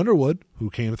Carrie Underwood, who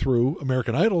came through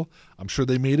American Idol, I'm sure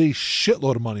they made a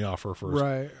shitload of money off her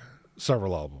for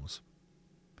several albums.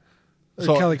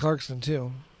 So, Kelly Clarkson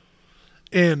too.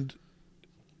 And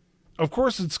of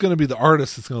course, it's going to be the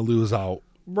artist that's going to lose out.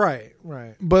 Right.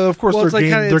 But of course,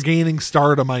 they're gaining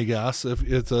stardom, I guess. If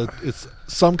it's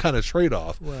some kind of trade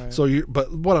off. Right. So,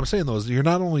 but what I'm saying though is, you're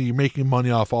not only making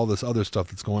money off all this other stuff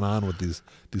that's going on with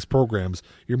these programs,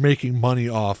 you're making money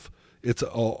off. It's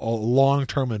a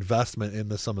long-term investment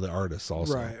into some of the artists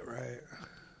also. Right.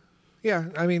 Yeah,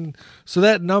 I mean, so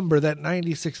that number, that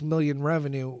 96 million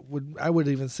revenue, I would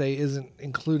even say isn't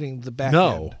including the back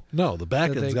end. No, the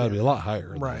back end's got to be a lot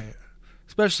higher. Right.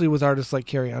 Especially with artists like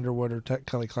Carrie Underwood or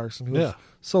Kelly Clarkson, who have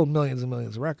sold millions and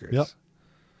millions of records.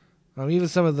 Yep. Even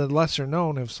some of the lesser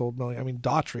known have sold millions. I mean,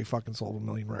 Daughtry fucking sold 1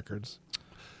 million records.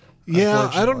 Yeah,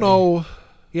 I don't know.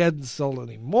 He hadn't sold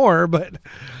any more, but...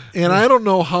 And I don't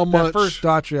know how much... That first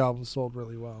Daughtry album sold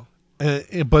really well.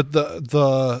 But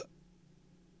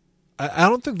I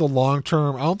don't think the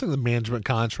long-term... I don't think the management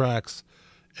contracts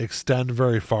extend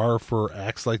very far for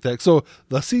acts like that. So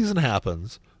the season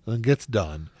happens, and then gets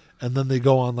done, and then they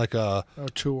go on like a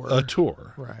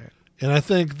tour. Right. And I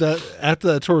think that after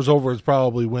that tour is over, it's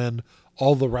probably when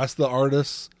all the rest of the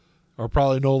artists are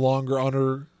probably no longer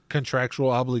under contractual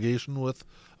obligation with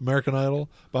American Idol,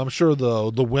 but I'm sure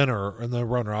the winner and the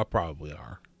runner-up probably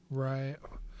are. Right.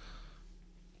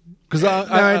 Because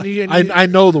I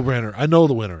know the winner. I know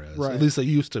the winner is. Right. At least it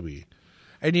used to be.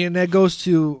 And that goes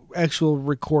to actual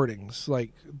recordings.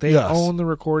 Like, they own the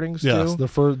recordings, too? Yes, the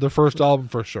first album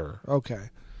for sure. Okay.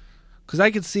 Because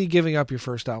I could see giving up your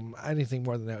first album. Anything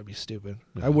more than that would be stupid.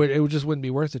 Yeah. It just wouldn't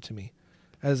be worth it to me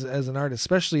as an artist,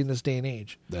 especially in this day and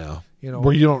age. Yeah.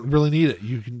 Where you don't really need it.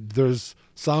 There's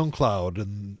SoundCloud,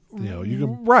 and you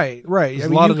can right. There's a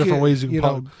lot of different ways you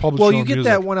can publish. Well, your you get music.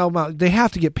 that one album out. They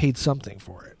have to get paid something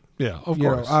for it. Yeah, of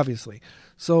course, obviously.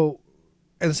 So,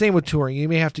 and the same with touring. You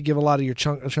may have to give a lot of your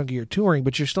chunk of your touring,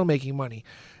 but you're still making money.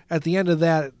 At the end of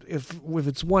that, if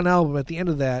it's one album, at the end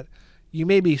of that, you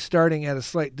may be starting at a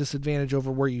slight disadvantage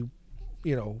over where you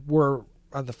were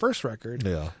on the first record.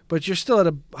 Yeah, but you're still at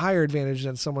a higher advantage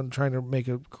than someone trying to make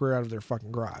a career out of their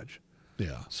fucking garage.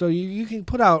 Yeah. So you can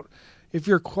put out, if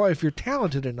you're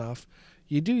talented enough,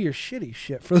 you do your shitty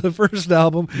shit for the first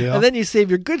album, and then you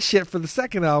save your good shit for the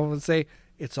second album and say,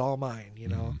 it's all mine,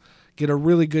 Get a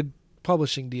really good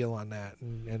publishing deal on that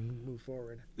and move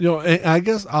forward. I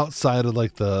guess outside of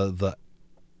like the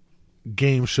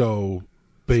game show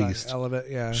based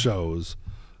shows,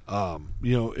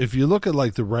 if you look at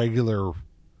like the regular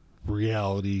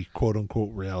reality, quote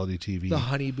unquote reality TV, the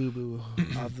Honey Boo Boo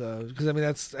of the, because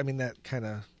that kind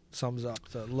of sums up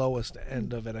the lowest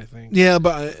end of it, I think. Yeah,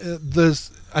 but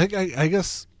I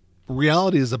guess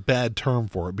reality is a bad term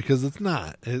for it, because it's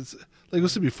not. It's like I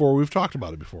said before. We've talked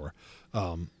about it before.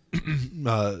 So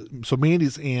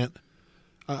Mandy's aunt,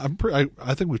 I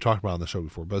think we've talked about it on the show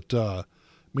before, but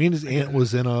Mandy's aunt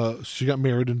was she got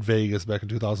married in Vegas back in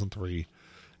 2003,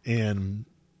 and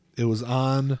it was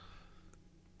on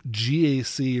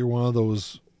GAC or one of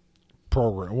those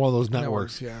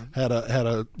networks. Had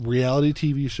a reality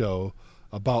TV show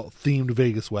about themed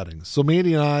Vegas weddings. So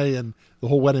Mandy and I and the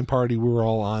whole wedding party, we were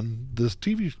all on this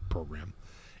TV program.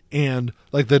 And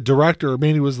like the director,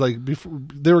 Mandy was like, before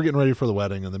they were getting ready for the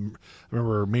wedding, and then I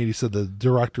remember Mandy said the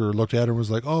director looked at her and was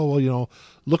like, "Oh, well,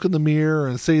 look in the mirror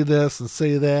and say this and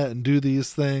say that and do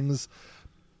these things."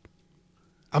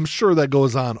 I'm sure that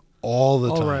goes on all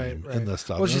the time in this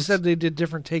stuff. Well, she said they did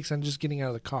different takes on just getting out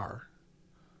of the car.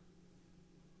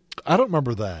 I don't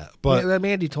remember that, but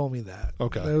Mandy told me that.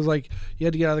 Okay, it was like you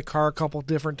had to get out of the car a couple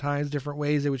different times, different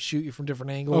ways. They would shoot you from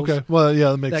different angles. Okay, well,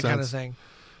 yeah, that makes sense. That kind of thing.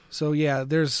 So yeah,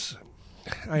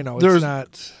 I know There's- it's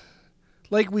not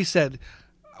like we said.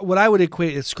 What I would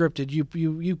equate as scripted,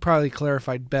 you probably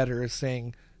clarified better as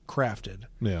saying crafted.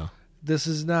 Yeah. This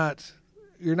is not.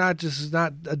 This is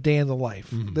not a day in the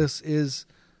life. Mhm. This is.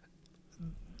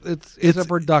 It's It's- a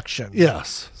production.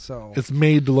 Yes. So It's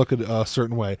made to look a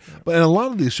certain way. But in a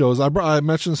lot of these shows, I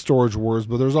mentioned Storage Wars,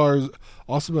 but there's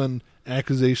also been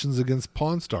accusations against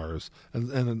Pawn Stars,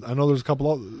 and I know there's a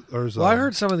couple of there's. I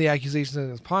heard some of the accusations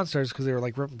against Pawn Stars because they were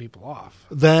like ripping people off.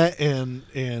 that and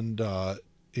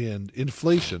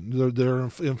inflation. They're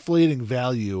inflating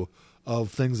value of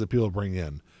things that people bring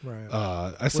in. Right.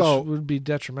 I Which saw would be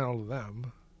detrimental to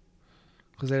them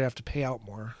because they'd have to pay out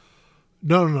more.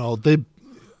 no.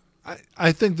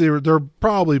 I think they're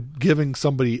probably giving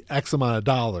somebody X amount of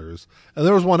dollars. And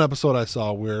there was one episode I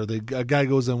saw where a guy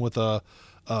goes in with a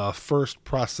first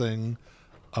pressing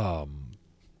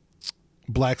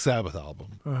Black Sabbath album.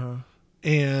 Uh-huh.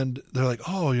 And they're like,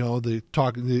 oh, they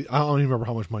talk. I don't even remember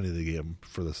how much money they gave him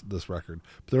for this record.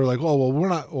 But they're like, oh, well, we're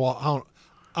not. Well, I don't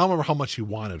remember how much he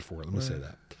wanted for it. Let me say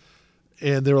that.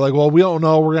 And they were like, well, we don't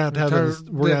know. We're gonna have to have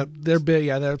this. They're big.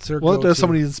 Yeah, that's their. Well, go-to. there's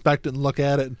somebody inspect it and look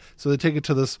at it. So they take it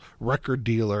to this record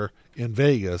dealer in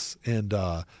Vegas, and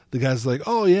the guy's like,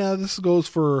 "Oh yeah, this goes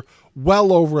for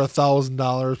well over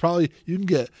 $1,000. Probably you can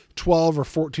get $1,200 or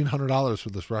 $1,400 for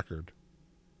this record."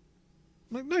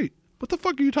 I'm like, Nate, what the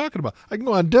fuck are you talking about? I can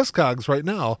go on Discogs right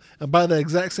now and buy the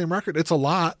exact same record. It's a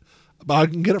lot, but I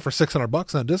can get it for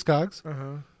 $600 on Discogs.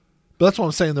 Uh-huh. But that's what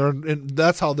I'm saying.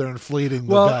 That's how they're inflating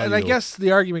the Well, value. and I guess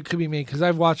the argument could be made because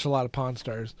I've watched a lot of Pawn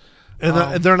Stars.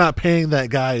 And they're not paying that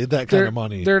guy that kind of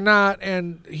money. They're not,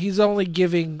 and he's only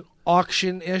giving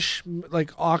auction-ish,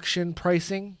 like auction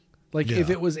pricing. Like if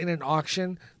Yeah. it was in an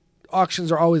auction,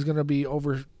 auctions are always going to be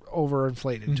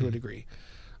overinflated to a degree.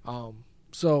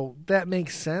 So that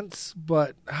makes sense,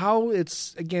 but how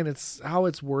it's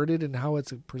worded and how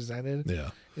it's presented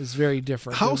is very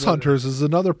different. House Hunters is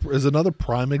another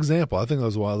prime example. I think that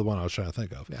was the one I was trying to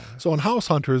think of. Yeah. So in House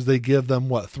Hunters, they give them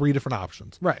 3 different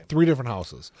options. Right. 3 different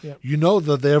houses. Yep. You know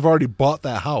that they've already bought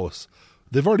that house.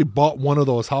 They've already bought one of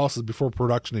those houses before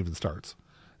production even starts.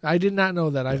 I did not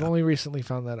know that. I've only recently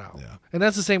found that out. Yeah. And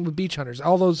that's the same with Beach Hunters.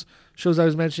 All those shows I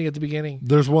was mentioning at the beginning,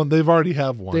 There's one. They've already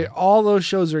have one. all those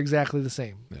shows are exactly the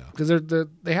same. Yeah. Because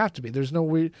they have to be. There's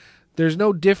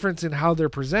no difference in how they're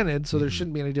presented, so there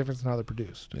shouldn't be any difference in how they're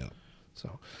produced. Yeah.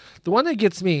 So, the one that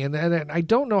gets me, and I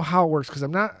don't know how it works because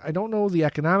I don't know the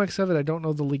economics of it. I don't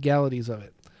know the legalities of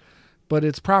it. But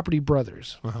it's Property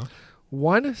Brothers. Uh-huh.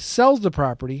 One sells the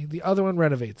property, the other one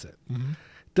renovates it. Mm-hmm.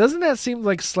 Doesn't that seem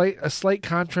like a slight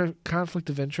conflict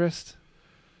of interest?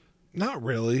 Not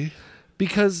really.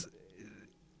 Because,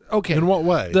 okay, In what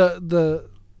way? the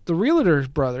realtor's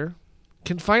brother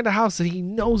can find a house that he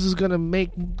knows is going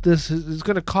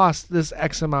to cost this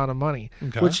X amount of money,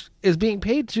 Okay. which is being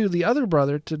paid to the other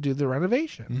brother to do the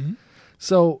renovation. Mhm.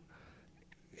 So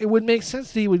it would make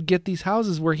sense that he would get these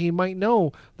houses where he might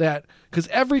know that, because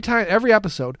every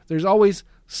episode, there's always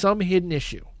some hidden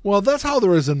issue. Well, that's how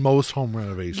there is in most home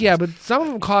renovations. Yeah, but some of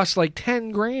them cost like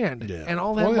 $10,000, Yeah. and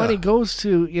all that Oh, yeah. money goes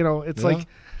to, it's Yeah. like,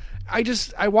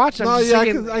 I watched. I'm No, just yeah,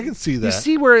 thinking, I can see that. You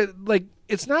see where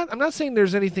it's not. I'm not saying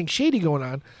there's anything shady going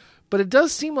on, but it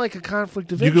does seem like a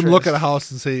conflict of You interest. can look at a house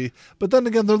and say, but then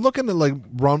again, they're looking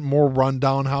at more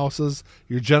rundown houses.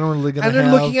 You're generally going to and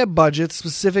have. they're looking at budgets,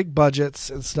 specific budgets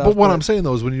and stuff. But what I'm saying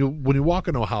though is when you walk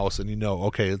into a house and you know,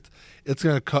 okay, it's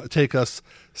going to take us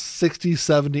 $60,000,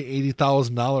 $70,000,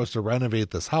 $80,000 to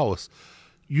renovate this house.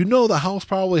 You know the house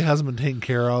probably hasn't been taken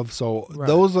care of, so Right.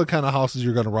 those are the kind of houses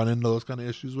you're going to run into those kind of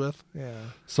issues with. yeah,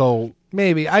 So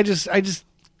maybe I just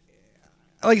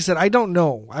like I said, I don't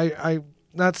know. I'm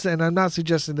not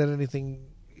suggesting that anything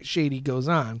shady goes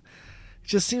on. It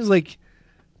just seems like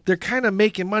they're kind of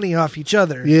making money off each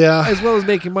other, Yeah. as well as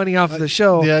making money off of the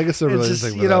show. yeah, I guess they're It's really just,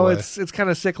 thinking about that way. it's kind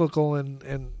of cyclical, and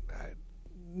I'm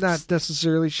not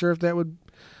necessarily sure if that would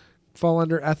fall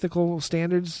under ethical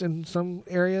standards in some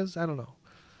areas. I don't know.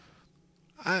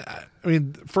 I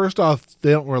mean, first off,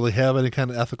 they don't really have any kind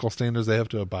of ethical standards they have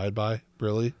to abide by,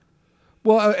 really.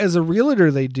 Well, as a realtor,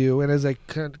 they do, and as a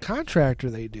contractor,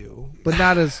 they do, but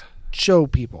not as show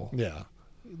people. Yeah.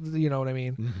 You know what I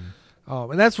mean?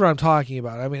 Mm-hmm. And that's what I'm talking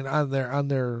about. I mean, on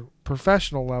their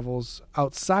professional levels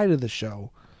outside of the show,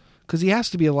 because he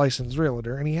has to be a licensed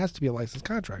realtor and he has to be a licensed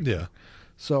contractor. Yeah.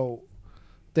 So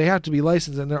they have to be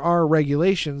licensed, and there are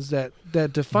regulations that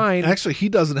define. Actually, he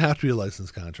doesn't have to be a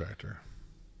licensed contractor,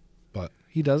 but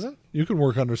He doesn't. you can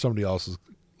work under somebody else's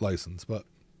license. But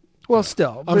Well,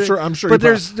 still, I'm sure. But he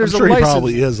there's I'm sure a he license.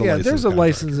 probably is a yeah, licensed there's a contractor.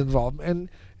 license involved, and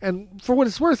And for what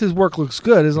it's worth, his work looks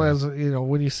good as long as,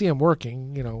 when you see him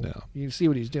working, you see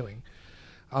what he's doing.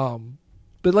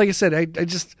 But like I said,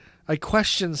 I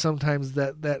question sometimes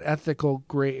that ethical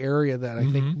gray area that I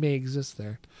think may exist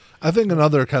there. I think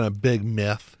another kind of big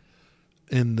myth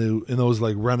in those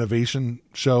like renovation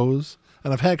shows,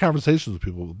 and I've had conversations with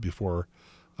people before,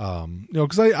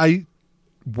 because I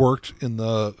worked in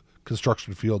the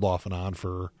construction field off and on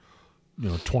for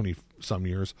 20 some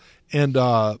years, and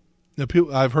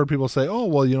I've heard people say, oh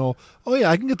well,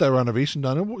 I can get that renovation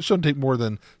done. It shouldn't take more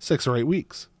than 6 or 8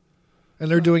 weeks. And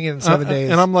they're doing it in 7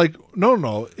 days. And I'm like, no.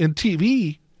 In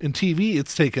TV,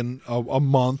 it's taken a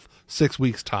month, 6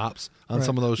 weeks tops on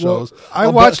some of those shows. I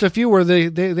watched a few where they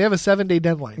have a 7-day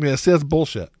deadline. Yeah, see, that's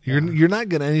bullshit. You're not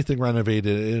getting anything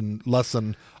renovated in less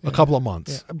than a couple of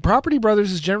months. Yeah. Property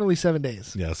Brothers is generally 7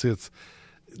 days. Yeah, see,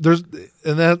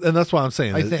 that's why I'm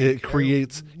saying I think it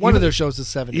creates one of their shows is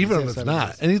 7 days. Even if it's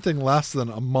not, anything less than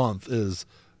a month is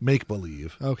make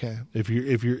believe. Okay. If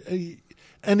you're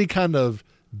any kind of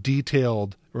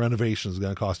detailed renovation is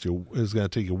going to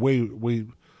take you way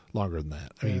longer than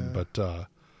that. I mean, but I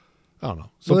don't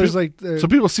know. So so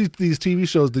people see these TV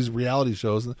shows, these reality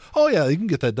shows, and you can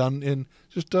get that done in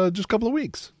just a couple of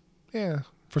weeks. Yeah,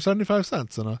 for 75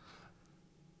 cents and a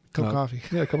cup of coffee.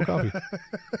 Yeah, a cup of coffee.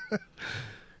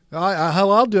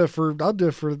 I'll do it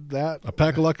for that. A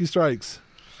pack of Lucky Strikes.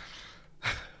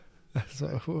 So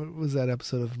what was that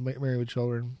episode of Married with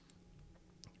Children?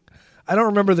 I don't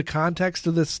remember the context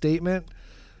of this statement,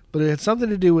 but it had something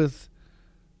to do with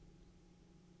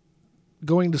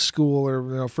going to school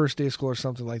or first day of school or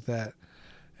something like that.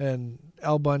 And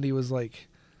Al Bundy was like,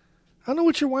 I don't know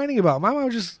what you're whining about. My mom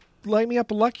would just light me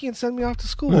up a Lucky and send me off to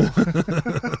school.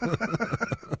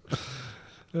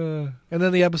 And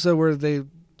then the episode where they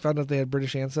found out they had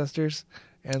British ancestors.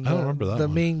 And I don't remember that the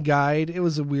one. main guide, it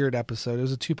was a weird episode. It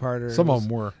was a 2-parter. Some of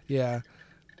them were. Yeah.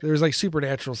 There was like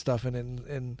supernatural stuff in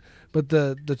it. But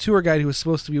the tour guide who was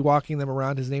supposed to be walking them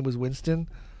around, his name was Winston.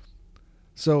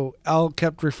 So Al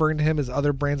kept referring to him as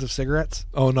other brands of cigarettes.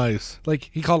 Oh, nice.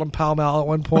 Like he called him Pall Mall at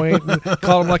one point, and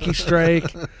called him Lucky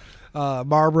Strike,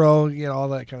 Marlboro, all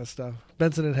that kind of stuff.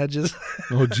 Benson and Hedges.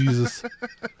 Oh, Jesus.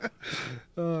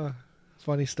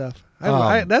 Funny stuff.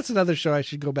 That's another show I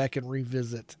should go back and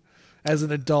revisit as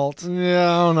an adult. Yeah,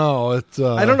 I don't know.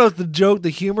 I don't know if the joke, the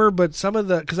humor, but some of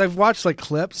because I've watched like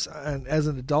clips and as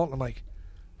an adult, and I'm like,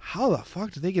 how the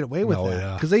fuck did they get away with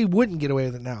that? Because they wouldn't get away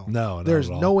with it now. No, there's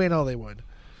no way in hell they would.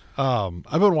 I've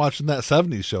been watching that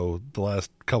 70s show the last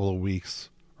couple of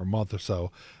weeks or month or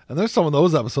so, and there's some of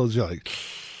those episodes you're like,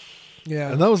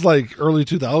 yeah, and that was like early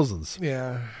 2000s.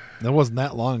 Yeah, that wasn't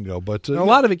that long ago, but a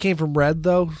lot of it came from Red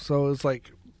though, so it's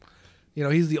like,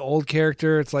 he's the old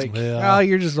character. It's like,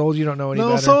 you're just old, you don't know any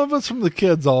better. Some of it's from the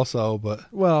kids also, but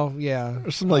yeah,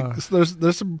 there's some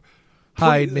there's some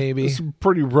Hyde maybe some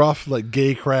pretty rough like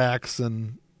gay cracks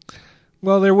and.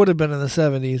 Well, there would have been in the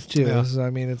 70s too. Yeah. So, I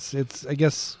mean, it's I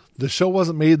guess the show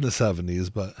wasn't made in the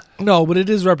 70s, but no, but it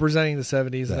is representing the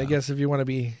 70s, and I guess if you want to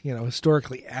be,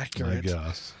 historically accurate, I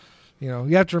guess, you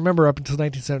have to remember up until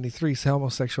 1973,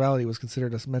 homosexuality was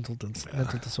considered a mental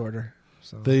disorder.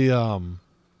 So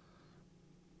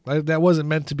that wasn't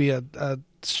meant to be a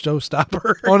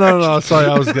showstopper. Oh no! Sorry,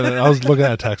 I was looking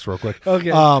at a text real quick. Okay,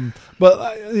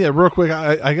 but real quick,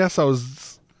 I guess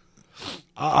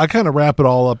I kind of wrap it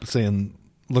all up saying,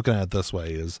 looking at it this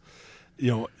way is,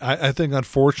 I think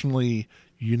unfortunately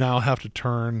you now have to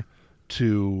turn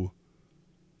to,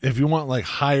 if you want like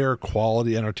higher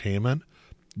quality entertainment,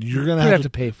 you're gonna have to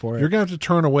pay for it. You're gonna have to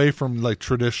turn away from like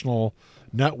traditional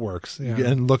networks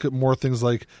and look at more things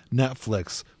like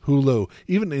Netflix, Hulu,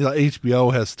 even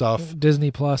HBO has stuff.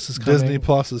 Disney Plus is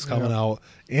coming out.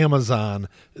 Amazon.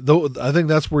 Though I think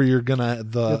that's where you're gonna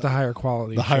get the higher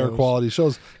quality quality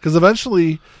shows, because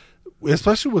eventually,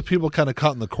 especially with people kind of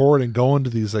cutting the cord and going to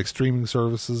these like streaming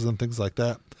services and things like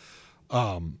that.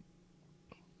 I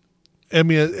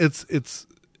mean, it's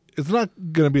not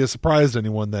going to be a surprise to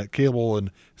anyone that cable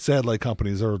and satellite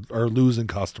companies are losing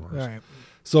customers. Right.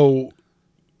 So,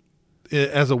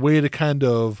 as a way to kind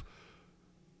of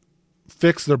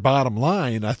fix their bottom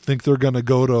line, I think they're going to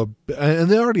go to, and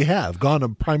they already have gone to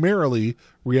primarily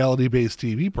reality-based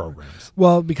TV programs.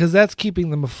 Well, because that's keeping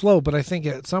them afloat. But I think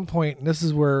at some point, and this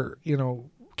is where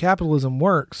capitalism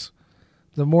works.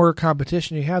 The more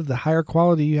competition you have, the higher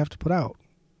quality you have to put out,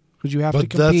 because you have to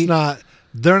compete.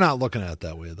 They're not looking at it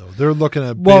that way, though. They're looking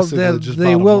at basically just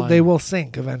they bottom will line. They will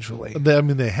sink eventually.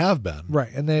 They have been, right,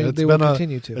 and they will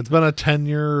continue to. It's been a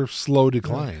 10-year slow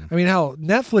decline. I mean, hell,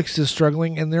 Netflix is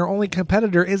struggling, and their only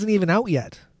competitor isn't even out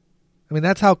yet. I mean,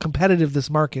 that's how competitive this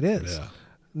market is. Yeah.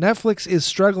 Netflix is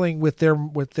struggling with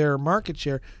their market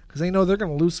share because they know they're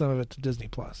going to lose some of it to Disney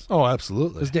Plus. Oh,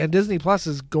 absolutely. And Disney Plus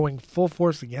is going full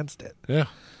force against it. Yeah.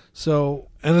 So,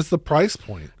 and it's the price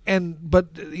point. But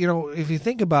if you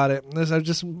think about it, this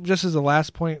just as a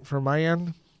last point from my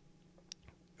end,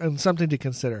 and something to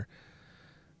consider.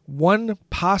 One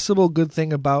possible good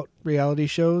thing about reality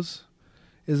shows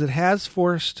is it has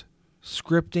forced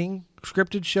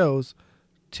scripted shows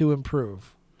to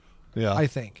improve. Yeah. I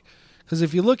think. Because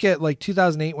if you look at like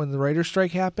 2008 when the writer's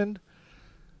strike happened,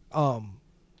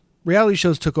 reality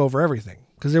shows took over everything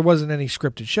because there wasn't any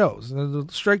scripted shows. And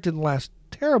the strike didn't last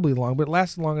terribly long, but it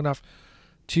lasted long enough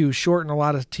to shorten a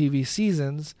lot of TV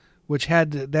seasons, which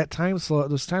had that time slot.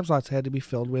 Those time slots had to be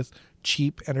filled with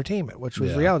cheap entertainment, which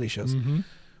was reality shows. Mm-hmm.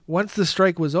 Once the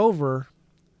strike was over,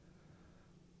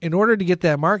 in order to get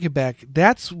that market back,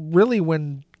 that's really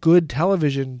when good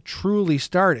television truly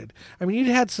started. I mean, you'd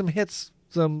had some hits,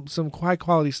 some high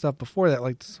quality stuff before that,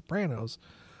 like The Sopranos,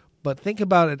 but think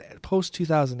about it post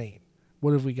 2008.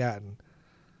 What have we gotten?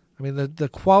 I mean, the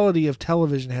quality of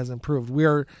television has improved.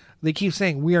 They keep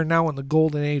saying we are now in the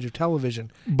golden age of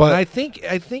television, but I think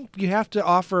you have to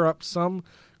offer up some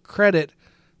credit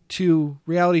to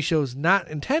reality shows, not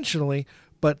intentionally,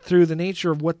 but through the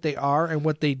nature of what they are and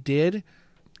what they did,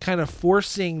 kind of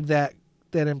forcing that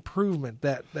improvement,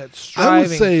 that striving. I would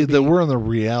say that we're in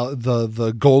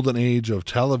the golden age of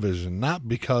television, not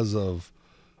because of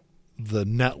the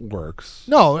networks.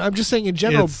 No, I'm just saying in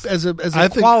general, as a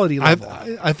quality level.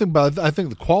 I think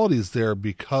the quality is there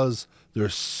because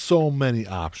there's so many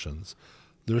options.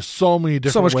 There's so many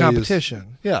different so much ways.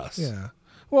 competition. Yes. Yeah.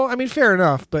 Well, I mean, fair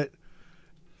enough, but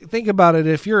think about it.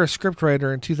 If you're a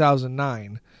scriptwriter in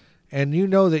 2009 and you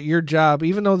know that your job,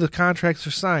 even though the contracts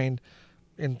are signed,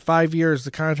 in 5 years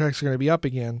the contracts are going to be up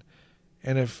again,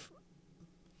 and if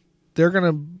they're going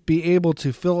to be able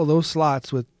to fill those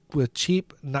slots with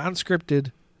cheap,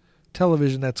 non-scripted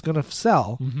television that's going to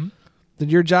sell, then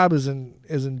your job is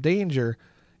in danger.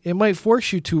 It might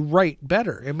force you to write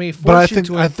better. It may force you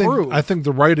to improve. I think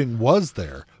the writing was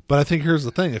there. But I think here's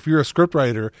the thing. If you're a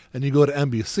scriptwriter and you go to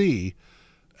NBC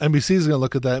is going to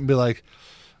look at that and be like,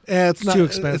 it's not too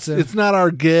expensive. It's not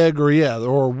our gig, or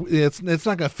it's not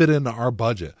going to fit into our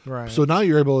budget. Right. So now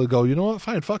you're able to go, you know what?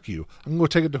 Fine, fuck you. I'm going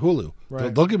to take it to Hulu.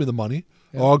 Right. They'll give me the money.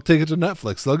 Yeah. Or I'll take it to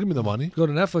Netflix. They'll give me the money. Go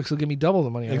to Netflix, they'll give me double the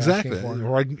money I'm Exactly. asking for.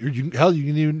 Or you can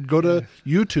even go to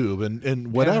YouTube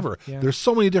and whatever. Yeah. There's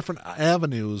so many different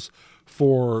avenues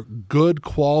for good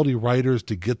quality writers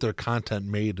to get their content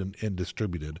made and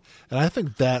distributed. And I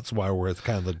think that's why we're at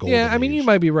kind of the golden Yeah, I mean, age. you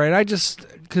might be right.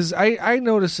 Because I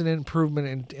noticed an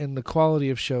improvement in the quality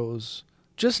of shows,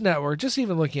 just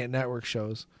even looking at network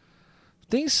shows.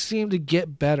 Things seem to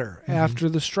get better after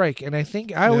the strike. And I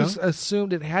think I always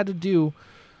assumed it had to do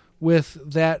with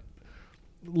that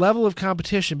level of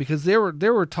competition, because there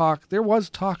was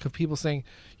talk of people saying,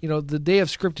 the day of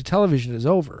scripted television is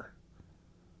over.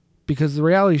 Because the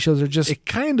reality shows are just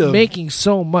making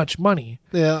so much money.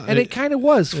 Yeah. And it kind of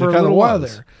was for a little while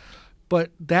there.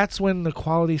 But that's when the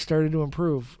quality started to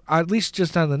improve, at least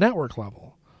just on the network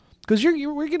level. Because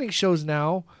we're getting shows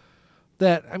now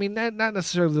that, I mean, not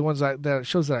necessarily the ones that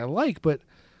shows that I like, but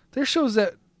they're shows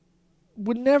that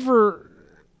you never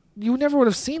would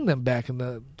have seen them back in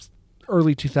the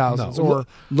early 2000s or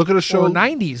look at a show, or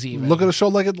 90s even. Look at a show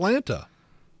like Atlanta.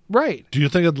 Right. Do you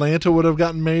think Atlanta would have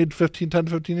gotten made 10 to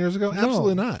 15 years ago? No.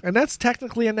 Absolutely not. And that's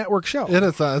technically a network show. And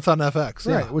it's on FX.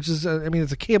 Right, yeah. which is,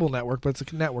 it's a cable network, but it's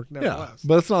a network nevertheless. Yeah,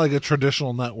 but it's not like a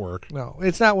traditional network. No,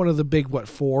 it's not one of the big,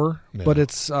 four, but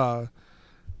it's, all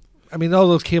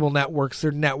those cable networks,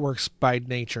 they're networks by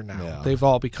nature now. Yeah. They've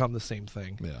all become the same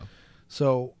thing. Yeah.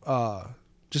 So,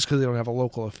 just because they don't have a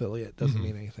local affiliate doesn't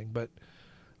mean anything. But,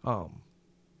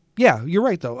 yeah, you're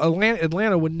right, though.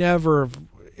 Atlanta would never have...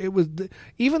 It was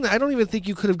I don't even think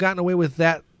you could have gotten away with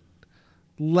that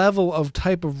level of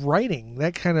type of writing,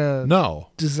 that kind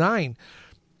of design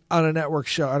on a network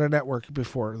show, on a network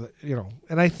before,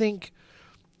 And I think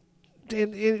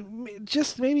it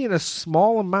just maybe in a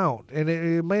small amount, and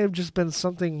it may have just been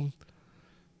something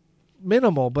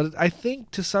minimal, but I think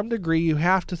to some degree you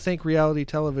have to thank reality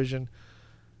television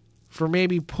for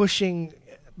maybe pushing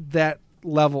that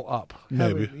level up.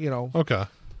 Maybe. Okay.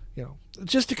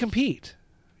 Just to compete.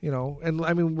 And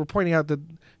I mean, we're pointing out that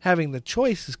having the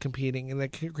choice is competing and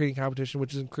that creating competition,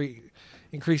 which is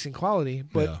increasing quality.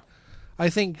 But I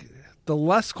think the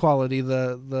less quality,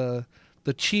 the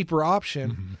cheaper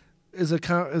option is a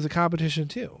competition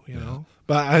too. You know.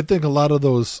 But I think a lot of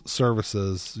those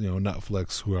services,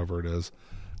 Netflix, whoever it is,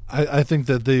 I think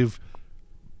that they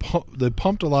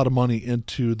pumped a lot of money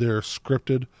into their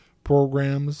scripted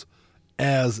programs,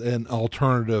 as an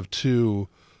alternative to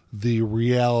the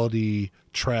reality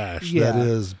trash Yeah. that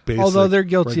is basic. Although they're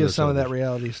guilty regular of some of that television.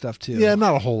 reality stuff too. Yeah,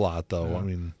 not a whole lot though. Yeah. I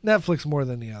mean, Netflix more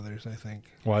than the others, I think.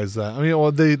 why is that? I mean,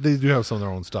 well, they do have some of their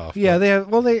own stuff. Yeah, but- they have.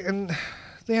 Well,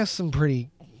 they have some pretty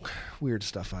weird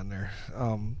stuff on there.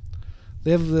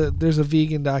 They have there's a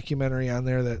vegan documentary on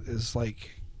there that is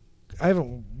like, I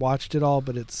haven't watched it all,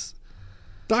 but it's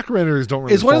documentaries don't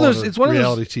really. It's one of fall those- under it's one of those-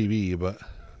 reality TV, but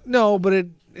no, but it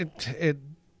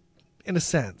in a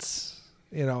sense,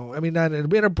 you know, I mean, not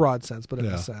in a broad sense, but in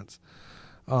Yeah. a sense,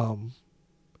 and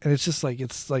it's just like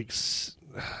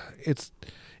it's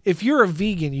if you're a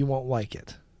vegan, you won't like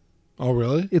it. oh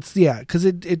really? It's because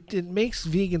it makes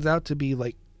vegans out to be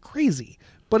like crazy,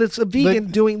 but it's a vegan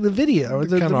doing the video. Or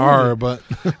They the kind of movie. are, but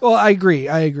Well, I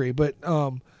agree, but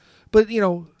you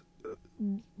know,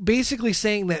 basically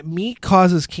saying that meat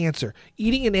causes cancer,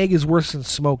 eating an egg is worse than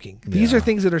smoking. These Yeah. are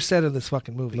things that are said in this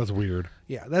fucking movie. that's weird.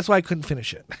 Yeah, that's why I couldn't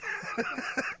finish it.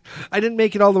 I didn't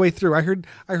make it all the way through. I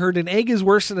heard an egg is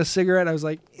worse than a cigarette. I was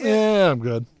like, Yeah, I'm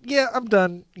good. yeah, I'm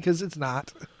done because it's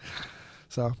not.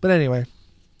 So, but anyway,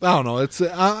 I don't know. It's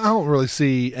I don't really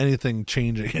see anything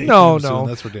changing. anytime no. soon,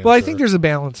 that's for damn Well, I sure. think there's a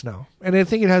balance now, and I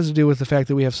think it has to do with the fact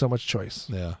that we have so much choice.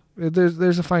 Yeah.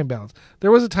 There's a fine balance.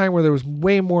 There was a time where there was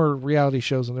way more reality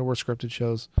shows than there were scripted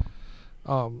shows.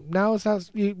 Now it's not.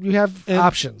 You have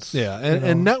options. Yeah, you and, know.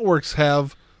 and networks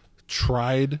have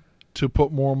tried to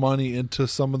put more money into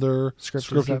some of their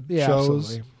scripted stuff. Yeah,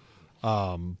 shows. absolutely.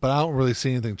 But I don't really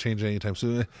see anything changing anytime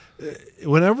soon.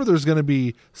 Whenever there's going to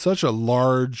be such a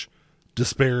large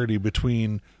disparity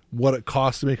between what it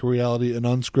costs to make a reality, an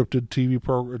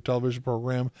unscripted television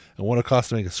program, and what it costs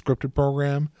to make a scripted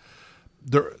program,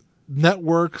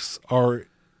 networks are.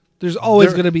 There's always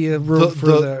They're- going to be a room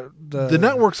for the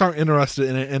networks aren't interested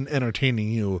in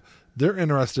entertaining you. They're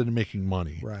interested in making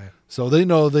money. right So they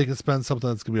know they can spend something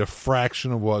that's going to be a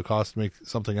fraction of what it costs to make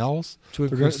something else. to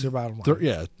increase their bottom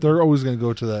line. They're always going to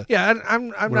go to that. Yeah, I'm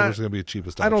Whatever's not. going to be the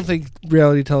cheapest. I don't option. think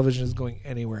reality television is going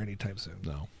anywhere anytime soon.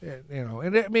 No. You know,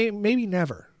 and it maybe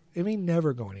never. It may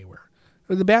never go anywhere.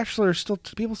 The Bachelor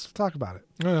people still talk about it.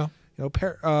 Oh, yeah. You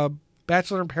know,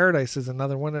 Bachelor in Paradise is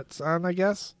another one that's on. I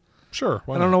guess Sure.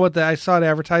 Why I don't not? know what I saw it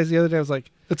advertised the other day. I was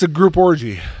like, It's a group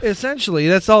orgy. essentially,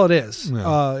 that's all it is.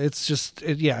 Yeah. It's just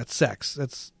it's sex.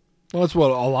 That's Well, that's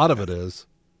what a lot of it is.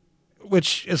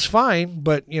 which is fine,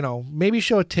 but you know, maybe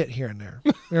show a tit here and there.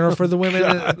 You know, for the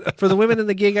women in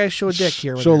the gay guys, show a dick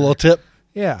here. And Show a there. little tip.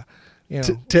 Yeah, you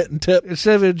know, Tit and tip.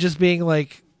 instead of it just being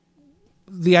like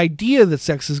the idea that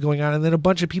sex is going on, and then a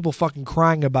bunch of people fucking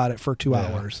crying about it for 2 Yeah.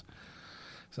 hours.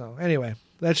 So anyway,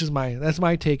 that's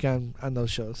my take on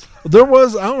those shows. There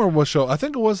was, I don't remember what show. I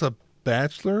think it was a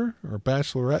Bachelor or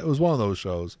Bachelorette. It was one of those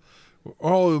shows.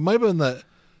 Oh, it might have been that.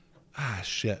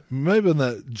 Shit. It might have been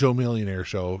that Joe Millionaire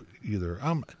show either.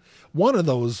 One of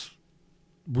those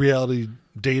reality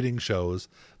dating shows.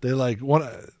 They like one.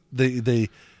 They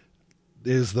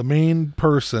is the main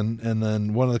person, and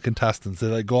then one of the contestants. They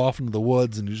like go off into the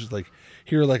woods, and you just like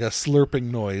hear like a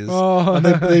slurping noise. Oh. And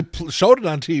they showed it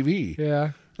on TV.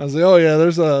 Yeah, I was like, oh yeah,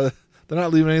 they're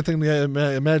not leaving anything to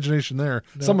the imagination there.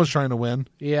 No. Someone's trying to win.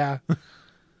 yeah.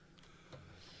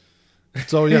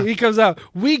 So yeah, He comes out.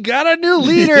 We got a new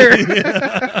leader.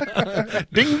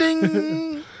 ding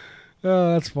ding.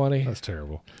 Oh, that's funny. That's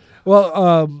terrible.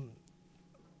 Well,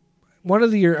 one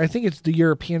of I think it's the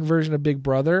European version of Big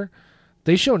Brother.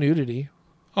 They show nudity.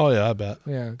 Oh yeah, I bet.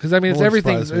 Yeah, because I mean, it's Won't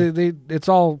everything. surprise me. It's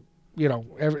all, you know.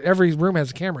 Every room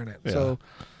has a camera in it, Yeah. so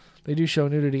they do show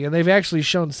nudity, and they've actually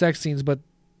shown sex scenes, but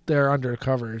they're under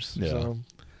covers. Yeah. So,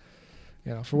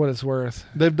 you know, for what it's worth.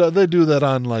 They do that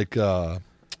on like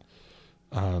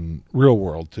on Real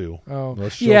World too. Oh, They'll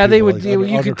show yeah, they people, would. like,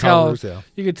 you under could tell. covers, Yeah.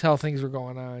 You could tell things were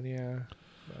going on. Yeah.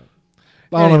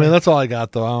 I don't know, Anyway. man. That's all I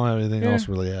got though. I don't have anything Yeah. else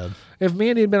really add. If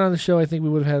Mandy had been on the show, I think we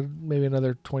would have had maybe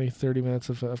another 20, 30 minutes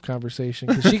of conversation,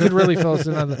 because she could really fill us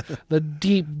in on the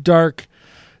deep, dark,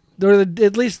 or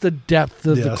at least the depth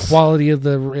of Yes. the quality of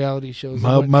the reality shows.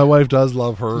 My wife does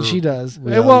love her. She does.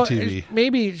 reality Well, TV.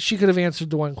 maybe she could have answered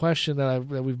the one question that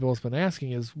we've both been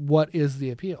asking: is what is the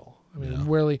appeal? I mean, Yeah.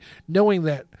 really knowing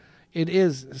that it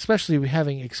is, especially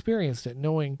having experienced it,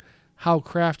 knowing how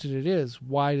crafted it is.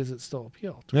 Why does it still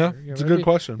appeal to Yeah, her? it's a good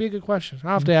question. Be a good question.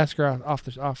 I'll have to ask her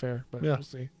off air, but Yeah. we'll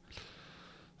see.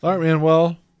 All right, man.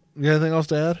 Well, you got anything else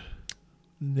to add?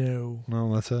 No.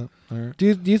 No, that's it. All right. Do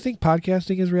you think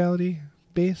podcasting is reality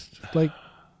based, like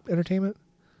entertainment?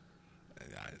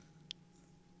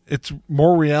 It's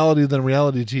more reality than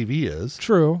reality TV is.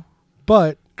 True,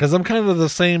 but Because I'm kind of the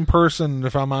same person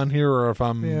if I'm on here or if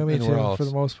I'm yeah, me anywhere too. else. For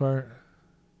the most part,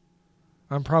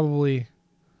 I'm probably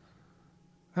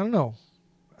I don't know.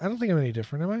 I don't think I'm any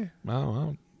different, am I? I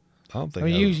don't think. I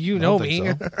mean, you I know don't me.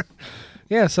 think so.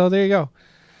 Yeah, so there you go.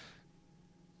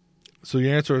 So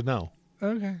your answer is no.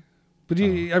 Okay. But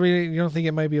you don't think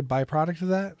it might be a byproduct of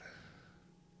that?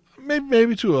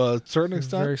 Maybe to a certain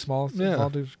extent. Very small, Yeah.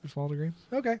 small degree.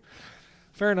 Okay.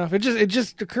 Fair enough. It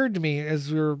just occurred to me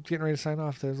as we were getting ready to sign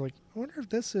off that I was like, I wonder if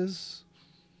this is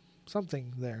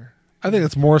something there. I think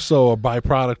it's more so a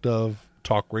byproduct of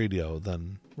talk radio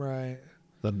than Right.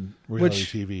 reality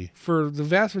TV. For the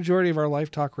vast majority of our life,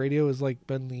 talk radio has like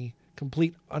been the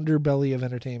complete underbelly of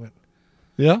entertainment.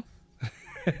 Yeah,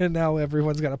 And now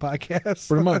everyone's got a podcast.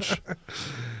 pretty much.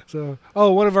 So,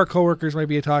 one of our coworkers might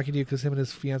be talking to you because him and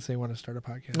his fiance want to start a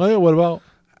podcast. Oh yeah, what about?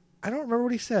 I don't remember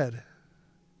what he said.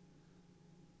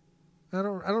 I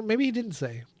don't. Maybe he didn't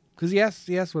say because he asked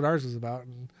what ours was about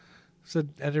and said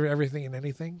everything and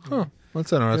anything. Huh,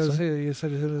 that's interesting. He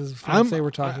said his fiance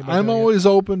were talking about. I'm doing always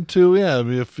open to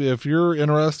if you're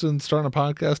interested in starting a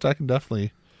podcast, I can definitely.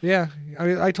 it. Yeah,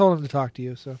 I told him to talk to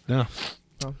you. So Yeah.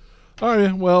 Oh. All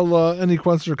right. Well, any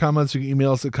questions or comments, you can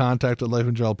email us at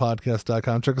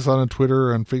contact@lifeandjailpodcast.com. Check us out on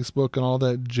Twitter and Facebook and all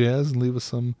that jazz, and leave us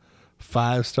some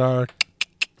 5-star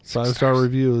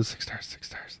reviews. 6 stars. 6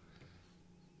 stars.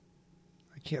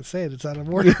 I can't say it. It's out of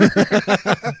order.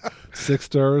 6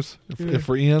 stars if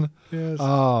for Ian. Yes.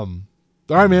 All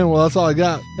right, man. Well, that's all I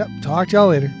got. Yep. Talk to y'all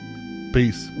later.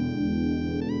 Peace.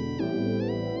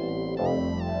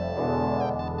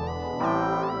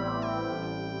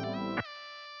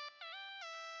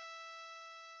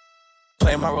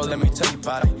 Play my role, let me tell you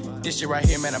about it. This shit right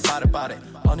here, man, I'm about it.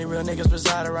 Only real niggas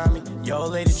reside around me. Yo,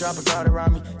 old lady, drop a guard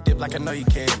around me. Dip like I know you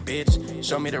can, bitch.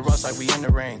 Show me the ropes like we in the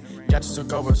ring. Got you two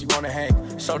GoPros, you wanna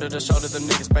hang. Shoulder to shoulder, them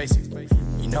niggas basic.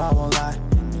 You know I won't lie.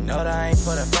 You know that I ain't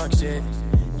for that fuck shit.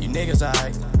 You niggas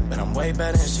alright, but I'm way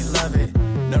better and she love it.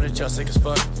 Know that y'all sick as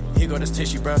fuck. Here go this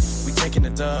tissue, bro. We taking the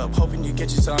dub. Hoping you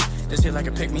get you some. This hit like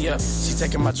a pick me up. She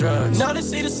taking my drugs. Know they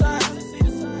see the sign.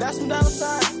 That's some dollar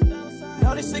signs.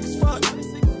 Know they sick as fuck.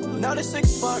 Know they sick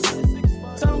as fuck.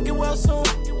 Tell them get well soon.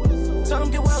 Tell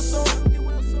them get well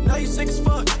soon. Know you sick as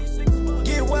fuck.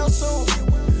 Get well soon.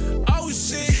 Oh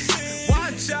shit.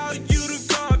 Watch out, you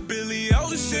the car, Billy.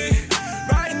 Oh shit.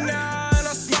 Right now, and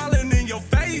I'm smiling in your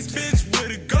face, bitch.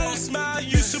 With a gold smile,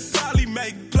 you should probably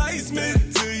make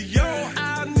placement. To your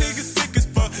eye, niggas sick as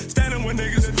fuck. Standing with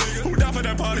niggas who down for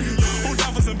that party. Who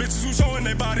down for some bitches who showing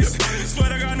their bodies. Swear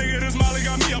to God, nigga, this Molly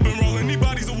got me up and rolling. These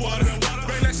bodies of water.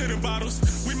 Bring that shit in bottles.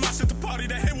 We mosh at the party,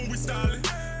 they hate when we stylin'.